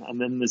exciting, and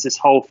then there's this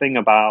whole thing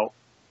about,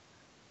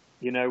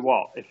 you know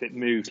what, if it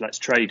moves, let's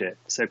trade it.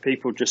 So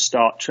people just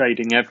start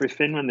trading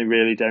everything when they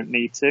really don't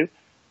need to.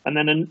 And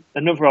then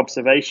another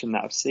observation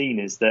that I've seen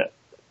is that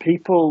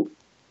people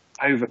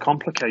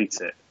overcomplicate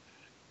it.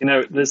 You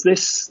know, there's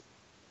this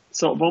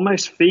sort of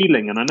almost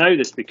feeling, and I know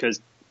this because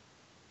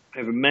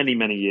over many,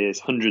 many years,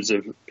 hundreds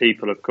of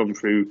people have come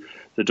through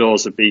the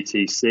doors of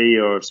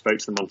BTC or have spoke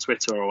to them on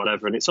Twitter or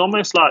whatever, and it's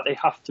almost like they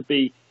have to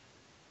be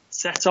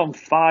set on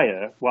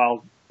fire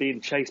while being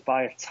chased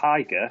by a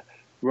tiger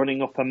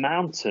running up a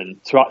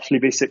mountain to actually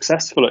be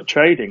successful at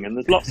trading. And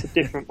there's lots of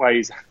different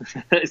ways.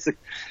 It's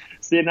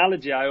the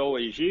analogy I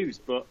always use,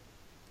 but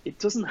it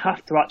doesn't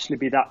have to actually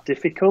be that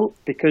difficult,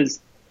 because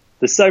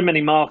there's so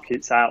many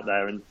markets out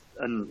there,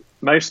 and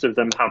most of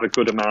them have a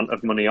good amount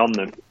of money on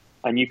them,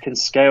 and you can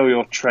scale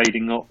your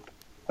trading up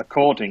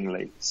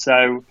accordingly.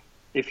 So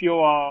if you've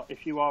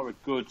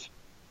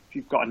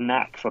got a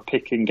knack for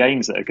picking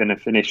games that are going to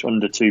finish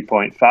under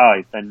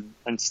 2.5,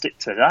 then stick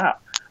to that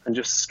and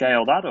just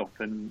scale that up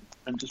and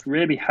just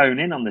really hone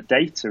in on the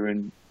data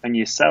and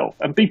yourself,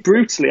 and be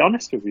brutally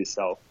honest with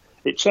yourself.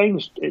 It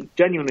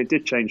genuinely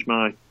did change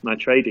my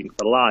trading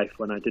for life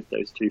when I did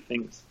those two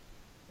things.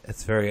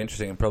 It's very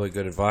interesting and probably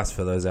good advice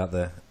for those out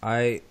there.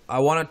 I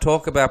want to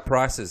talk about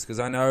prices because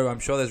I'm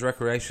sure there's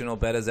recreational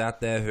bettors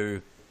out there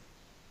who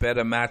bet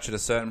a match at a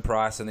certain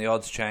price and the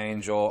odds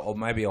change, or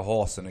maybe a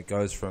horse and it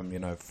goes from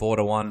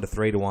 4-1 to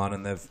 3-1,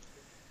 and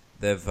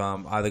they've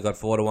either got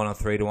 4-1 or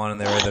 3-1,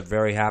 and they're either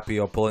very happy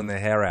or pulling their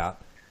hair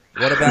out.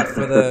 What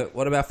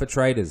about for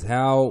traders?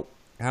 How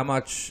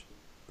much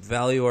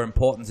value or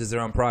importance is there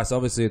on price?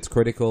 Obviously, it's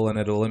critical and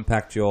it'll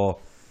impact your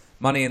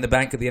money in the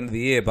bank at the end of the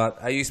year, but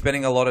are you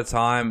spending a lot of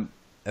time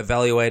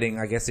evaluating,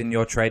 I guess, in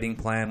your trading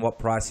plan, what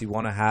price you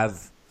want to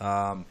have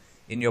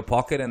in your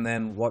pocket and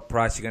then what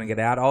price you're going to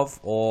get out of?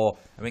 Or,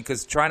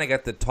 because trying to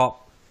get the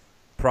top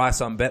price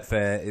on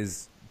Betfair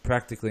is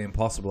practically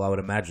impossible, I would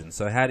imagine.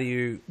 So how do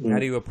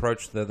you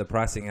approach the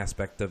pricing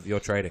aspect of your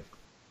trading?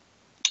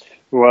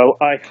 Well,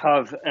 I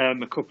have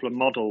a couple of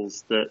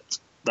models that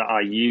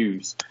I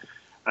use,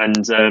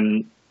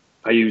 and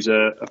I use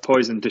a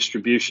poison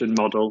distribution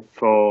model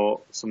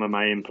for some of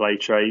my in-play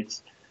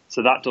trades.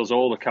 So that does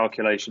all the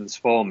calculations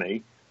for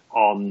me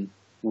on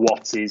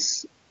what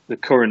is the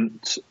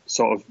current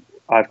sort of,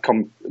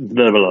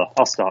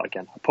 I'll start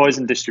again. A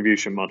poison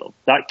distribution model.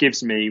 That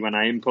gives me, when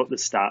I input the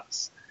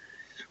stats,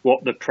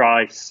 what the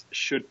price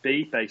should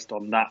be based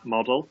on that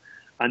model.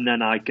 And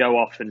then I go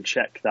off and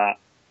check that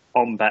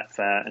on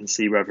Betfair and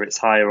see whether it's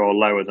higher or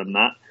lower than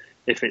that.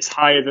 If it's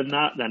higher than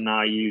that, then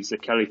I use the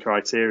Kelly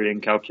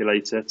Criterion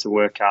calculator to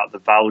work out the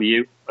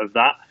value of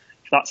that.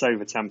 If that's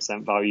over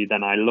 10% value,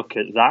 then I look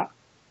at that.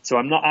 So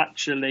I'm not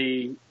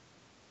actually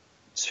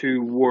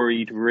too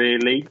worried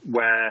really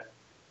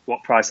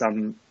what price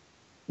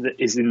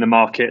is in the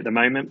market at the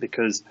moment,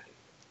 because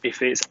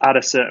if it's at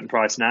a certain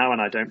price now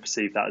and I don't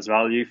perceive that as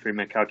value through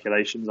my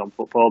calculations on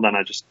football, then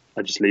I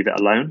just leave it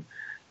alone.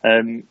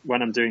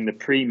 When I'm doing the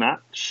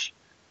pre-match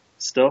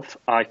stuff,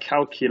 I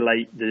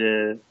calculate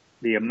the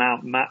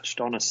amount matched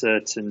on a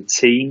certain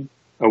team,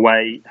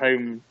 away,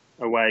 home,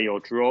 away, or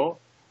draw.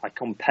 I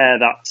compare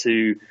that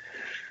to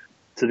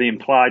the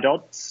implied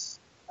odds,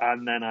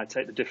 and then I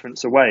take the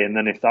difference away. And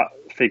then if that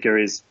figure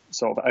is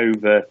sort of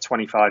over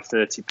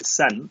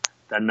 25-30%,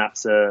 then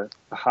that's a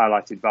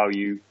highlighted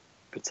value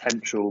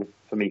potential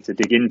for me to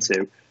dig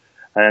into.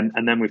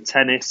 And then with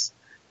tennis,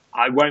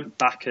 I won't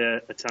back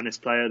a tennis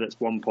player that's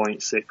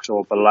 1.6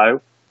 or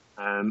below.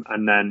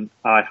 And then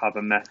I have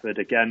a method,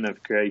 again,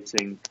 of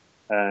creating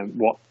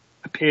what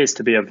appears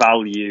to be a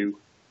value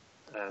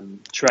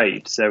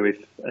trade. So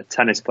if a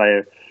tennis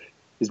player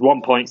is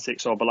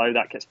 1.6 or below,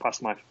 that gets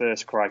past my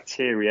first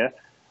criteria,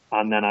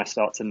 and then I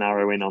start to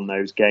narrow in on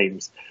those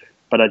games.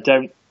 But I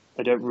don't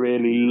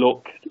really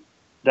look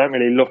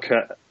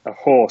at a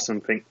horse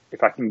and think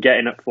if I can get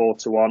in at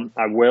 4-1,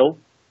 I will.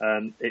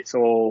 It's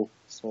all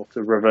sort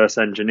of reverse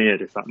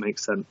engineered, if that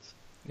makes sense.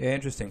 Yeah,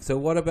 interesting. So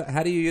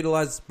how do you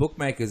utilize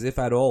bookmakers, if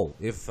at all?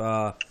 If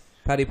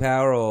Paddy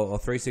Power or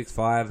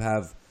 365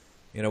 have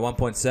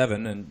 1.7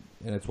 and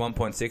it's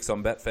 1.6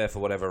 on Betfair for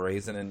whatever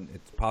reason, and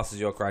it passes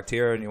your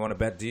criteria and you want to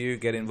bet, do you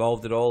get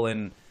involved at all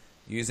in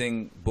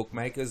using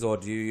bookmakers, or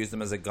do you use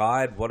them as a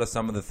guide? What are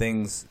some of the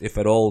things, if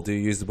at all, do you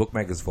use the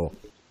bookmakers for?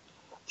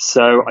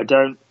 So I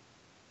don't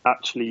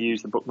actually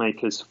use the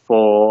bookmakers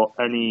for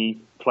any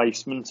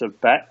placement of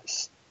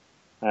bets.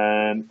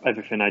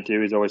 Everything I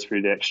do is always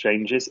through the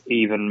exchanges,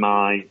 even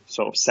my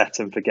sort of set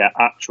and forget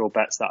actual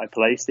bets that I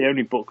place. The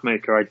only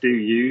bookmaker I do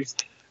use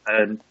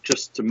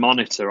just to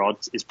monitor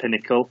odds is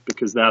Pinnacle,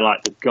 because they're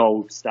like the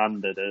gold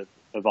standard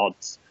of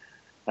odds.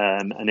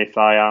 And if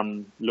I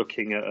am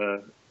looking at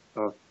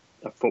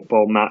a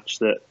football match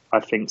that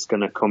I think is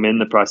going to come in,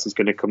 the price is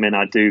going to come in,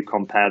 I do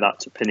compare that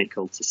to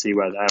Pinnacle to see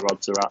where their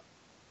odds are at.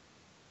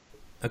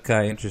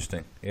 Okay,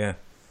 interesting. Yeah.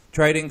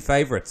 Trading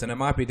favourites, and it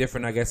might be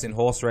different, I guess, in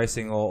horse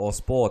racing or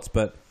sports,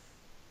 but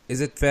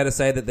is it fair to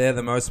say that they're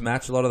the most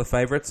matched, a lot of the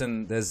favourites,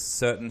 and there's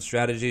certain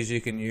strategies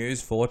you can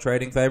use for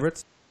trading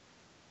favourites?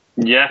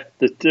 Yeah,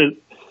 the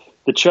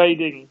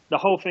trading, the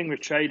whole thing with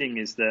trading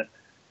is that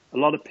a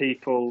lot of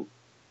people,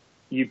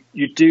 you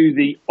do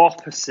the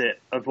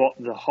opposite of what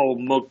the whole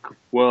mug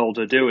world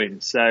are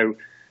doing. So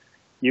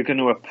you're going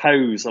to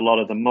oppose a lot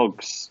of the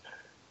mugs.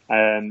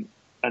 And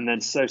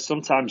then so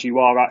sometimes you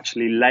are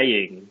actually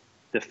laying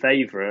the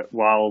favourite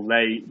while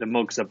the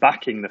mugs are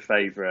backing the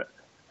favourite,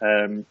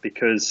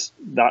 because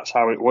that's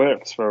how it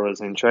works for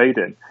us in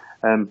trading.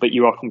 But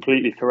you are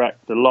completely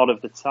correct. A lot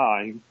of the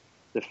time,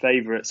 the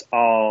favourites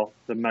are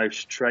the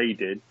most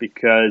traded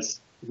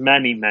because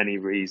many, many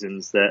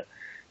reasons that,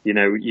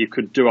 you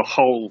could do a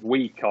whole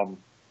week on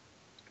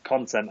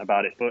content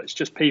about it. But it's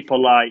just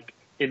people like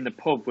in the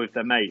pub with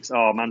their mates,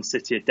 oh, Man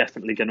City are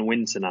definitely going to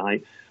win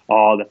tonight,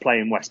 or they're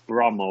playing West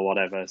Brom or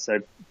whatever. So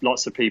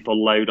lots of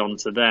people load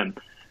onto them.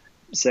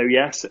 So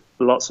yes,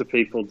 lots of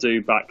people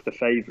do back the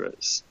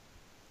favourites.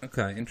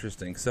 Okay,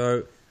 interesting.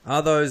 So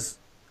how does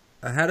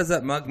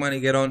that mug money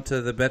get onto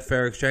the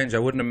Betfair exchange? I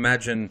wouldn't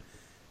imagine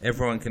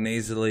everyone can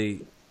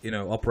easily,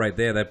 operate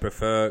there. They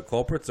prefer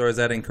corporates, or is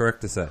that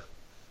incorrect to say?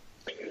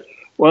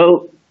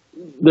 Well,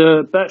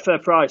 the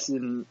Betfair price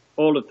and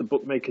all of the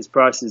bookmakers'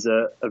 prices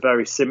are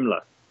very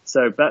similar.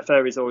 So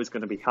Betfair is always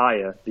going to be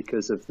higher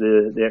because of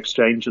the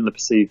exchange and the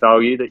perceived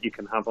value that you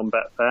can have on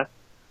Betfair.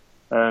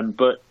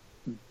 But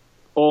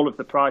all of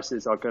the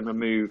prices are going to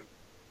move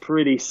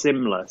pretty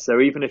similar.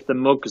 So even if the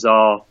mugs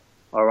are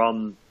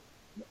on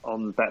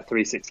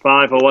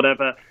Bet365 or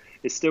whatever,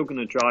 it's still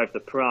going to drive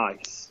the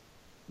price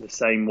the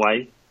same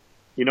way.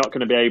 You're not going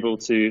to be able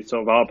to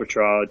sort of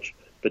arbitrage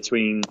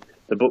between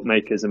the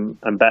bookmakers and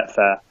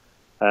Betfair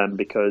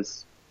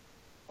because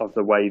of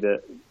the way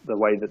that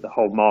the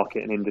whole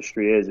market and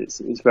industry is.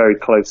 It's very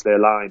closely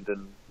aligned,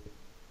 and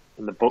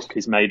the book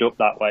is made up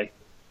that way.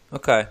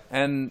 Okay.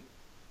 And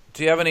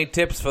do you have any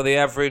tips for the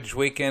average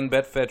weekend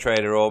Betfair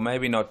trader, or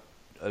maybe not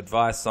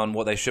advice on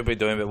what they should be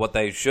doing, but what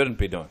they shouldn't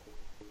be doing?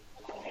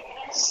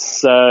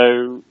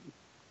 So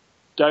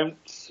don't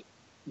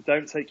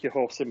take your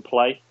horse in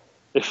play.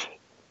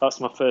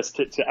 That's my first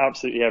tip to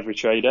absolutely every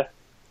trader.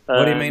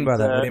 What do you mean by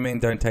that? What do you mean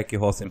don't take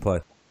your horse in play?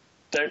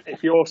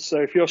 If your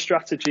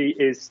strategy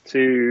is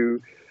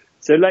to,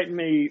 so let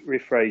me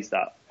rephrase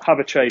that. Have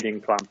a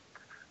trading plan.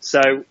 So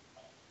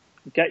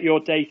get your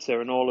data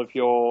and all of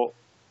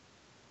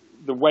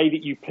the way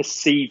that you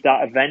perceive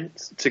that event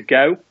to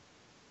go,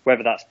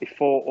 whether that's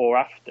before or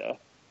after,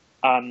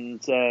 and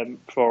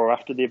before or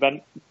after the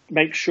event.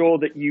 Make sure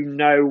that you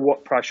know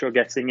what price you're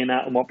getting in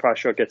at and what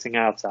price you're getting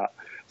out at.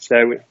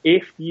 So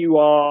if you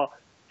are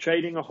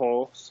trading a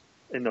horse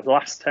in the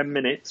last 10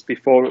 minutes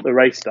before the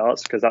race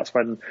starts, because that's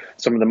when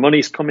some of the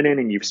money's coming in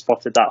and you've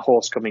spotted that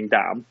horse coming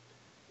down,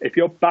 if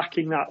you're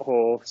backing that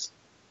horse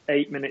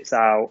 8 minutes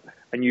out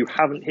and you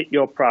haven't hit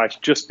your price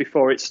just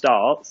before it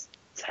starts,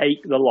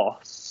 take the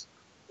loss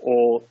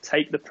or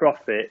take the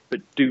profit, but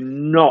do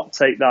not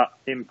take that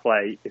in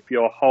play if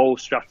your whole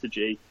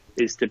strategy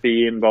is to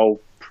be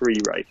involved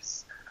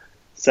pre-race.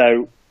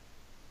 So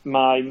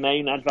my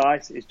main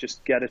advice is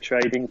just get a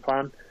trading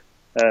plan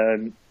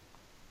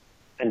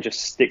and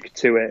just stick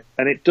to it.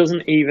 And it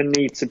doesn't even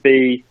need to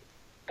be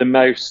the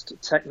most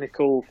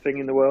technical thing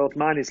in the world.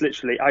 Mine is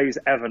literally, I use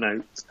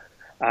Evernote,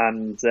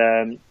 and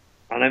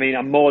I mean,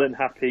 I'm more than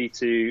happy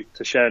to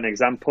share an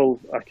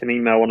example. I can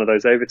email one of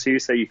those over to you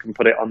so you can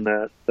put it on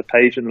the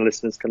page and the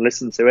listeners can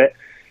listen to it.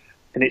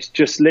 And it's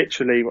just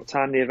literally what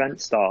time the event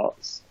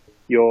starts,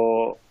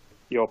 your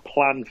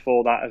plan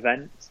for that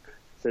event,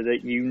 so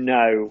that you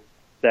know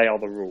they are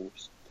the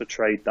rules to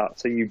trade that,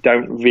 so you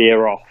don't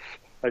veer off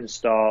and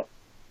start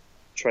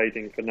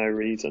trading for no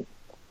reason.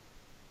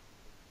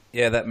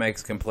 Yeah, that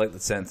makes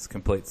complete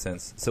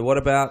sense. So what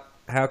about,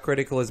 how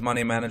critical is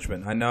money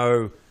management? I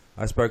know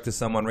I spoke to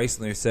someone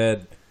recently who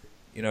said,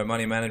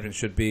 money management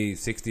should be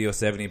 60 or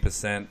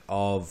 70%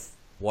 of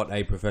what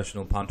a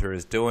professional punter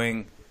is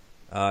doing.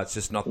 It's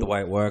just not the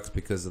way it works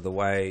because of the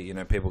way,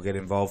 people get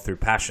involved through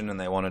passion and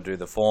they want to do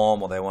the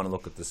form, or they want to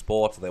look at the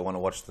sport, or they want to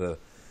watch the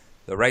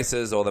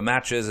races or the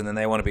matches, and then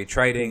they want to be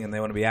trading and they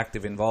want to be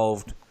active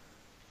involved.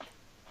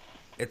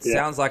 It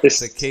sounds like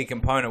it's a key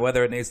component,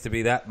 whether it needs to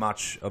be that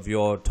much of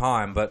your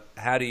time, but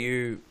how do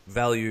you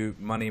value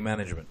money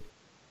management?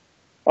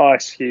 Oh,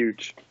 it's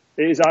huge.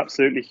 It is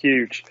absolutely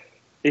huge.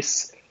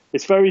 It's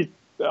very,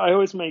 I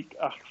always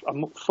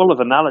I'm full of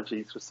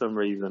analogies for some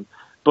reason,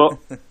 but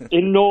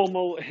in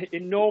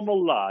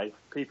normal life,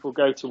 people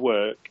go to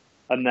work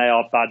and they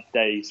are bad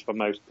days for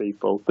most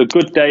people. The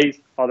good days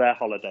are their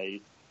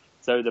holidays.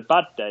 So the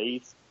bad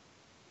days,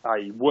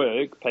 i.e.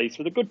 work, pays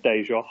for the good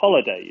days, your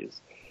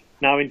holidays.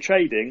 Now in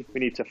trading, we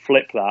need to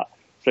flip that.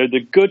 So the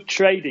good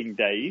trading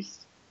days,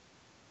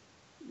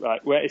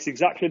 right, where it's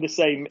exactly the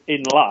same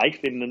in life,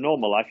 in the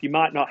normal life, you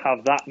might not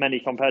have that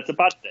many compared to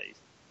bad days,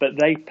 but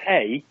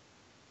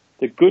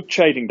the good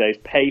trading days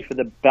pay for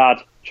the bad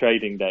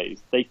trading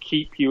days. They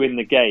keep you in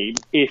the game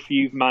if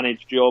you've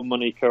managed your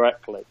money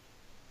correctly.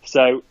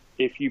 So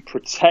if you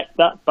protect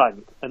that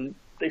bank, and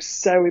it's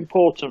so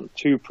important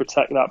to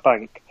protect that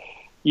bank,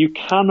 you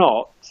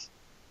cannot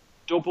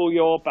double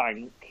your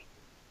bank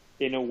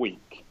in a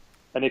week.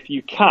 And if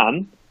you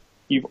can,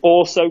 you've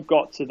also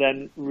got to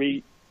then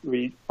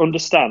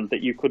understand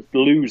that you could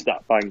lose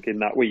that bank in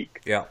that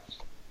week. Yeah.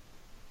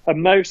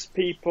 And most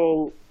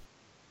people,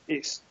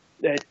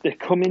 they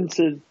come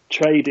into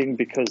trading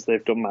because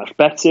they've done match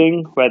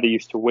betting, where they're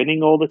used to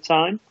winning all the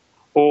time,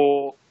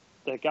 or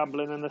they're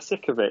gambling and they're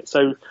sick of it.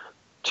 So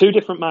two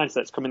different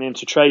mindsets coming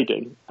into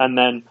trading. And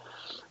then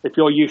if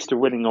you're used to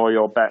winning all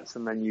your bets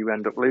and then you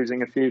end up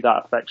losing a few,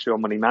 that affects your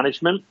money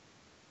management.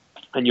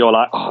 And you're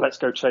like, oh, let's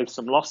go chase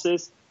some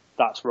losses.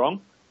 That's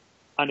wrong.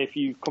 And if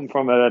you come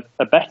from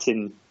a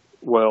betting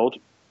world,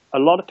 a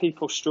lot of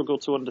people struggle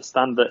to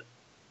understand that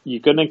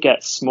you're going to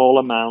get small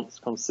amounts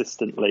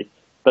consistently,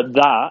 but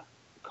that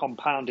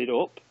compounded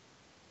up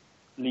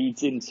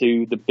leads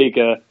into the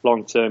bigger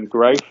long-term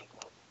growth.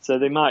 So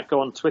they might go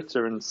on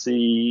Twitter and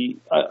see,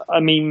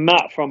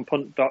 Matt from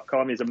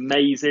punt.com is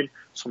amazing.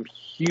 Some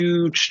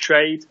huge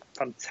trade,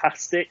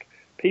 fantastic.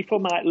 People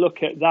might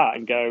look at that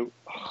and go,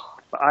 oh,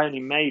 but I only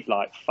made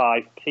like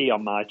 5p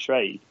on my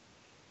trade.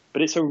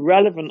 But it's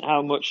irrelevant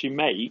how much you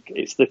make.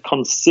 It's the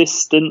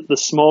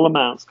small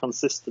amounts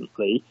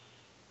consistently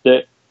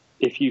that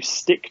if you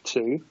stick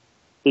to,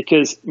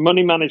 because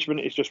money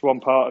management is just one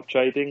part of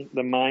trading.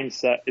 The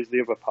mindset is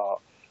the other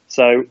part.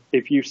 So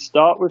if you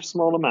start with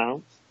small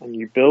amounts and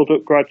you build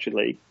up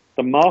gradually,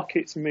 the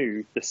markets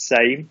move the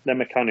same, they're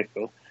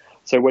mechanical.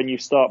 So when you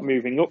start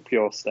moving up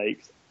your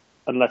stakes,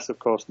 unless, of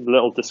course,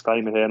 little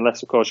disclaimer here,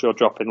 unless, of course, you're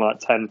dropping like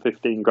 10,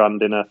 15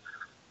 grand in an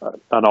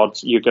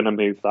odds, you're going to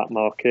move that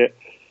market.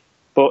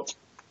 But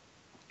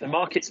the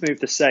markets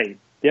move the same.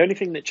 The only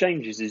thing that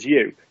changes is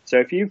you. So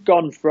if you've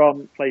gone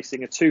from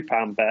placing a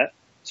 £2 bet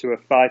to a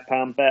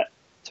 £5 bet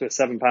to a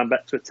 £7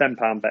 bet to a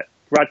 £10 bet,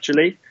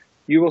 gradually,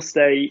 you will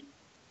stay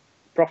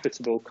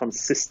profitable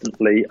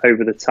consistently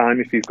over the time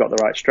if you've got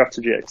the right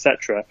strategy,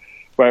 etc.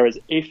 Whereas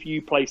if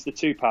you place the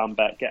 £2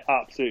 bet, get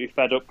absolutely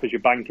fed up because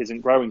your bank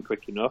isn't growing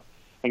quick enough,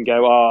 and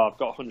go, I've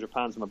got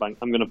 £100 in my bank,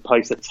 I'm going to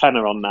place a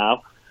tenner on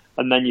now,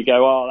 and then you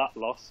go, that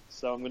lost,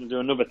 so I'm going to do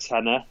another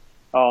tenner.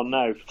 Oh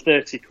no,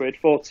 30 quid,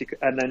 40 quid,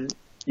 and then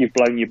you've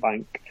blown your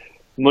bank.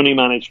 Money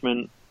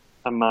management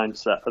and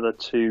mindset are the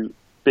two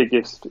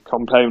biggest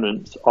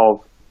components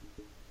of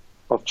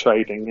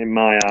trading in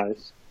my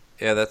eyes.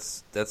 Yeah,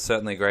 that's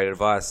certainly great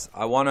advice.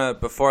 I want to,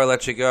 before I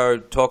let you go,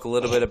 talk a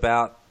little bit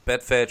about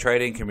Betfair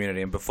trading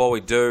community. And before we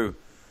do,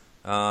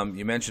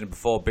 you mentioned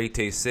before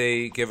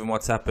BTC. Given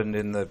what's happened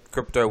in the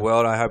crypto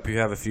world, I hope you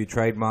have a few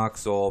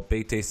trademarks or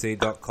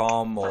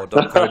BTC.com or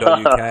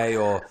 .co.uk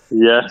or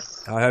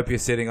yes. I hope you're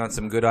sitting on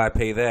some good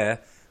IP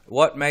there.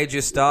 What made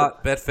you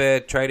start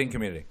Betfair trading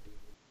community?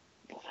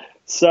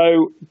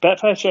 So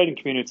Betfair trading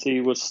community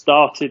was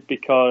started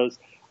because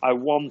I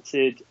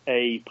wanted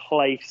a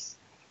place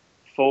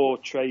for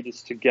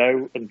traders to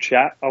go and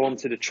chat. I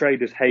wanted a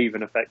trader's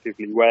haven,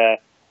 effectively, where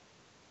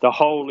the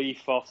whole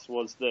ethos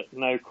was that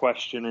no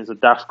question is a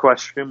daft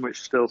question,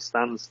 which still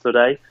stands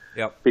today.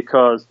 Yep.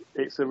 Because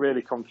it's a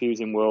really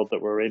confusing world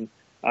that we're in,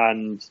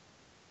 and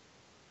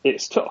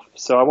it's tough.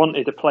 So I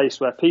wanted a place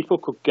where people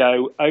could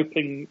go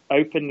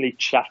openly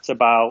chat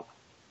about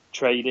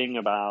trading,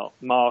 about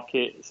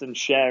markets, and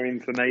share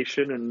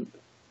information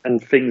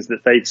and things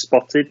that they'd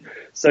spotted,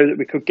 so that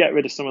we could get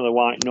rid of some of the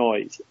white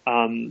noise.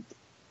 And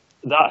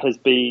that has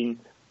been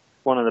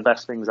one of the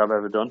best things I've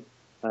ever done.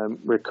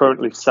 We're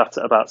currently sat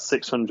at about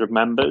 600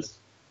 members.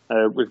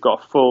 We've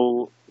got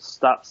full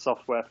stats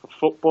software for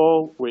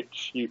football,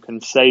 which you can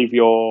save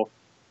your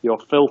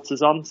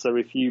filters on. So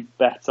if you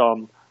bet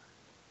on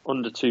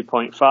under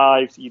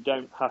 2.5, you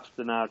don't have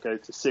to now go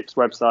to 6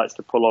 websites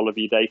to pull all of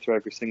your data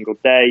every single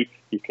day.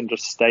 You can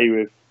just stay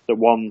with the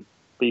one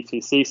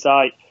BTC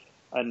site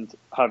and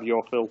have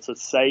your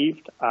filters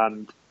saved,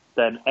 and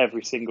then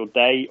every single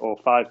day or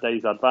 5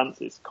 days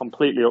advance, it's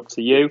completely up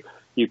to you.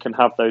 You can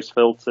have those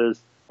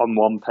filters on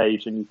one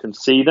page and you can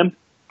see them,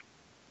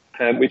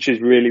 which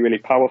is really, really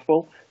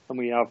powerful. And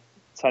we have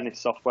tennis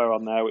software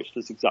on there, which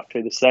does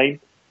exactly the same.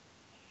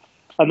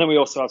 And then we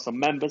also have some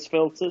members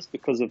filters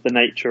because of the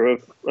nature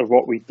of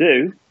what we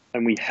do,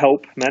 and we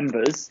help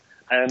members.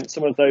 And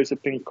some of those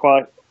have been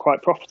quite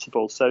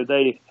profitable. So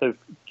they have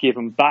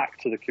given back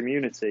to the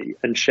community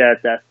and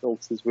shared their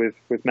filters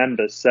with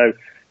members. So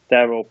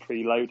they're all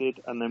preloaded,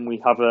 and then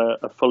we have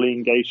a fully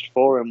engaged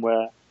forum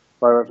where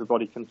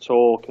everybody can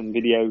talk and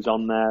videos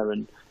on there.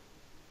 And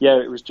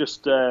yeah, it was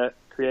just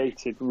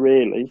created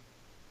really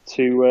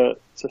to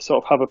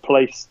sort of have a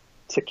place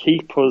to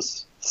keep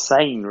us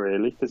sane,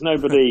 really, because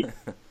nobody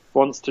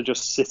wants to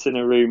just sit in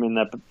a room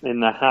in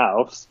their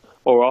house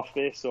or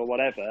office or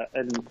whatever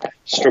and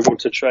struggle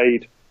to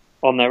trade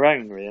on their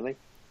own, really.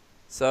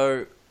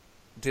 So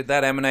did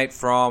that emanate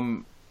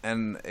from,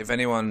 and if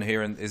anyone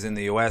here is in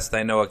the US,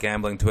 they know what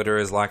gambling Twitter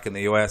is like in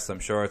the US. I'm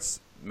sure it's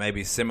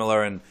maybe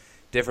similar in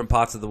different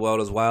parts of the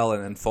world as well,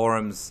 and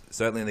forums,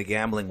 certainly in the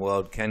gambling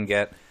world, can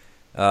get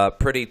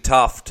pretty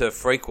tough to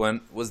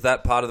frequent. Was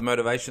that part of the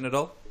motivation at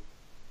all?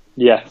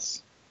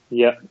 Yes.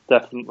 Yeah,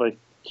 definitely.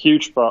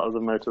 Huge part of the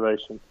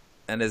motivation.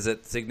 And is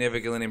it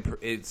significantly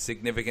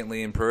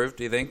improved,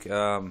 do you think,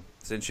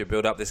 since you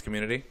built up this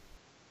community?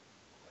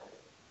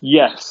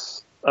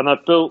 Yes. And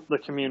I've built the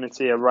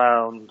community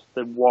around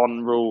the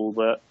one rule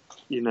that,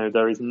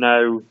 there is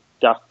no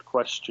daft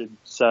question.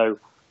 So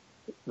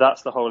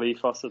that's the whole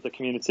ethos of the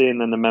community, and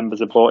then the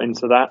members are bought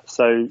into that.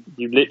 So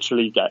you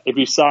literally get, if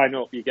you sign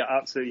up, you get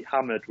absolutely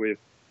hammered with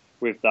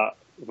that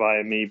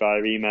via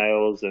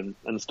emails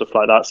and stuff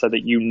like that, so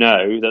that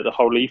that the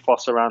whole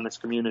ethos around this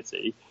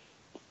community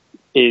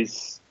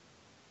is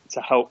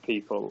to help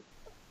people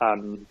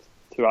and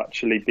to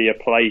actually be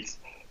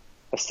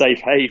a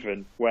safe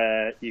haven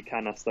where you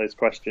can ask those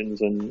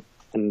questions and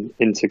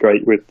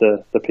integrate with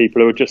the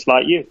people who are just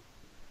like you.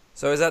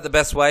 So is that the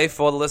best way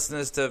for the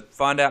listeners to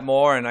find out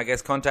more and I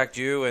guess contact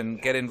you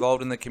and get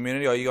involved in the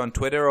community? Are you on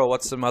Twitter, or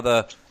what's some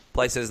other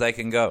places they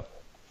can go?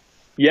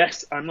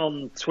 Yes, I'm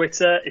on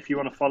Twitter. If you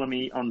want to follow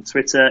me on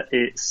Twitter,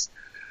 it's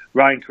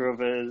Ryan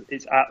Carruthers.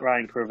 It's at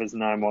Ryan Carruthers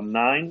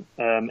 919.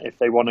 If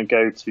they want to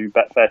go to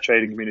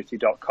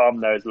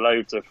betfairtradingcommunity.com, there's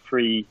loads of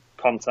free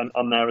content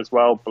on there as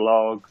well,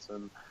 blogs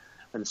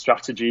and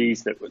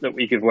strategies that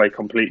we give away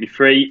completely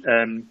free.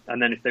 And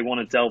then if they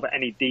want to delve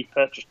any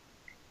deeper, just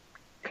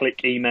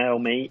click email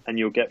me and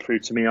you'll get through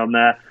to me on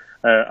there.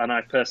 and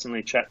I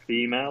personally check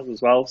the emails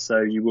as well,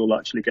 so you will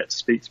actually get to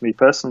speak to me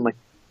personally.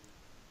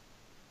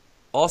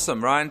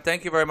 Awesome, Ryan.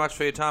 Thank you very much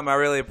for your time. I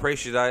really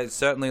appreciate it. I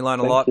certainly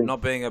learned a lot.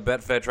 Not being a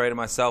Betfair trader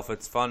myself,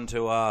 it's fun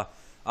to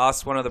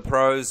ask one of the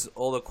pros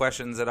all the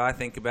questions that I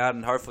think about,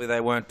 and hopefully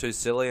they weren't too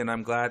silly. And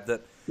I'm glad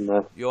that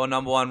your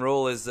number one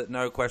rule is that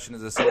no question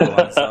is a silly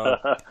one. So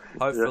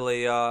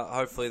hopefully,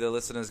 hopefully the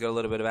listeners got a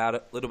little bit out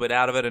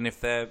of it. And if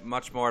they're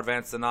much more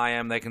advanced than I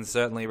am, they can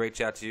certainly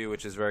reach out to you,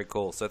 which is very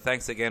cool. So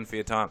thanks again for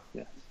your time.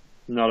 Yeah,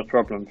 not a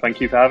problem.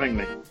 Thank you for having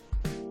me.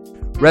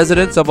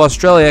 Residents of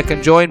Australia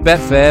can join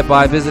Betfair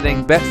by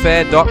visiting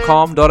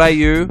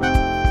betfair.com.au,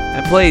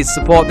 and please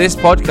support this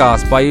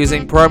podcast by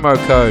using promo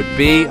code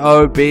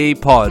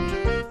BOBPOD.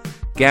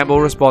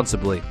 Gamble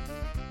responsibly.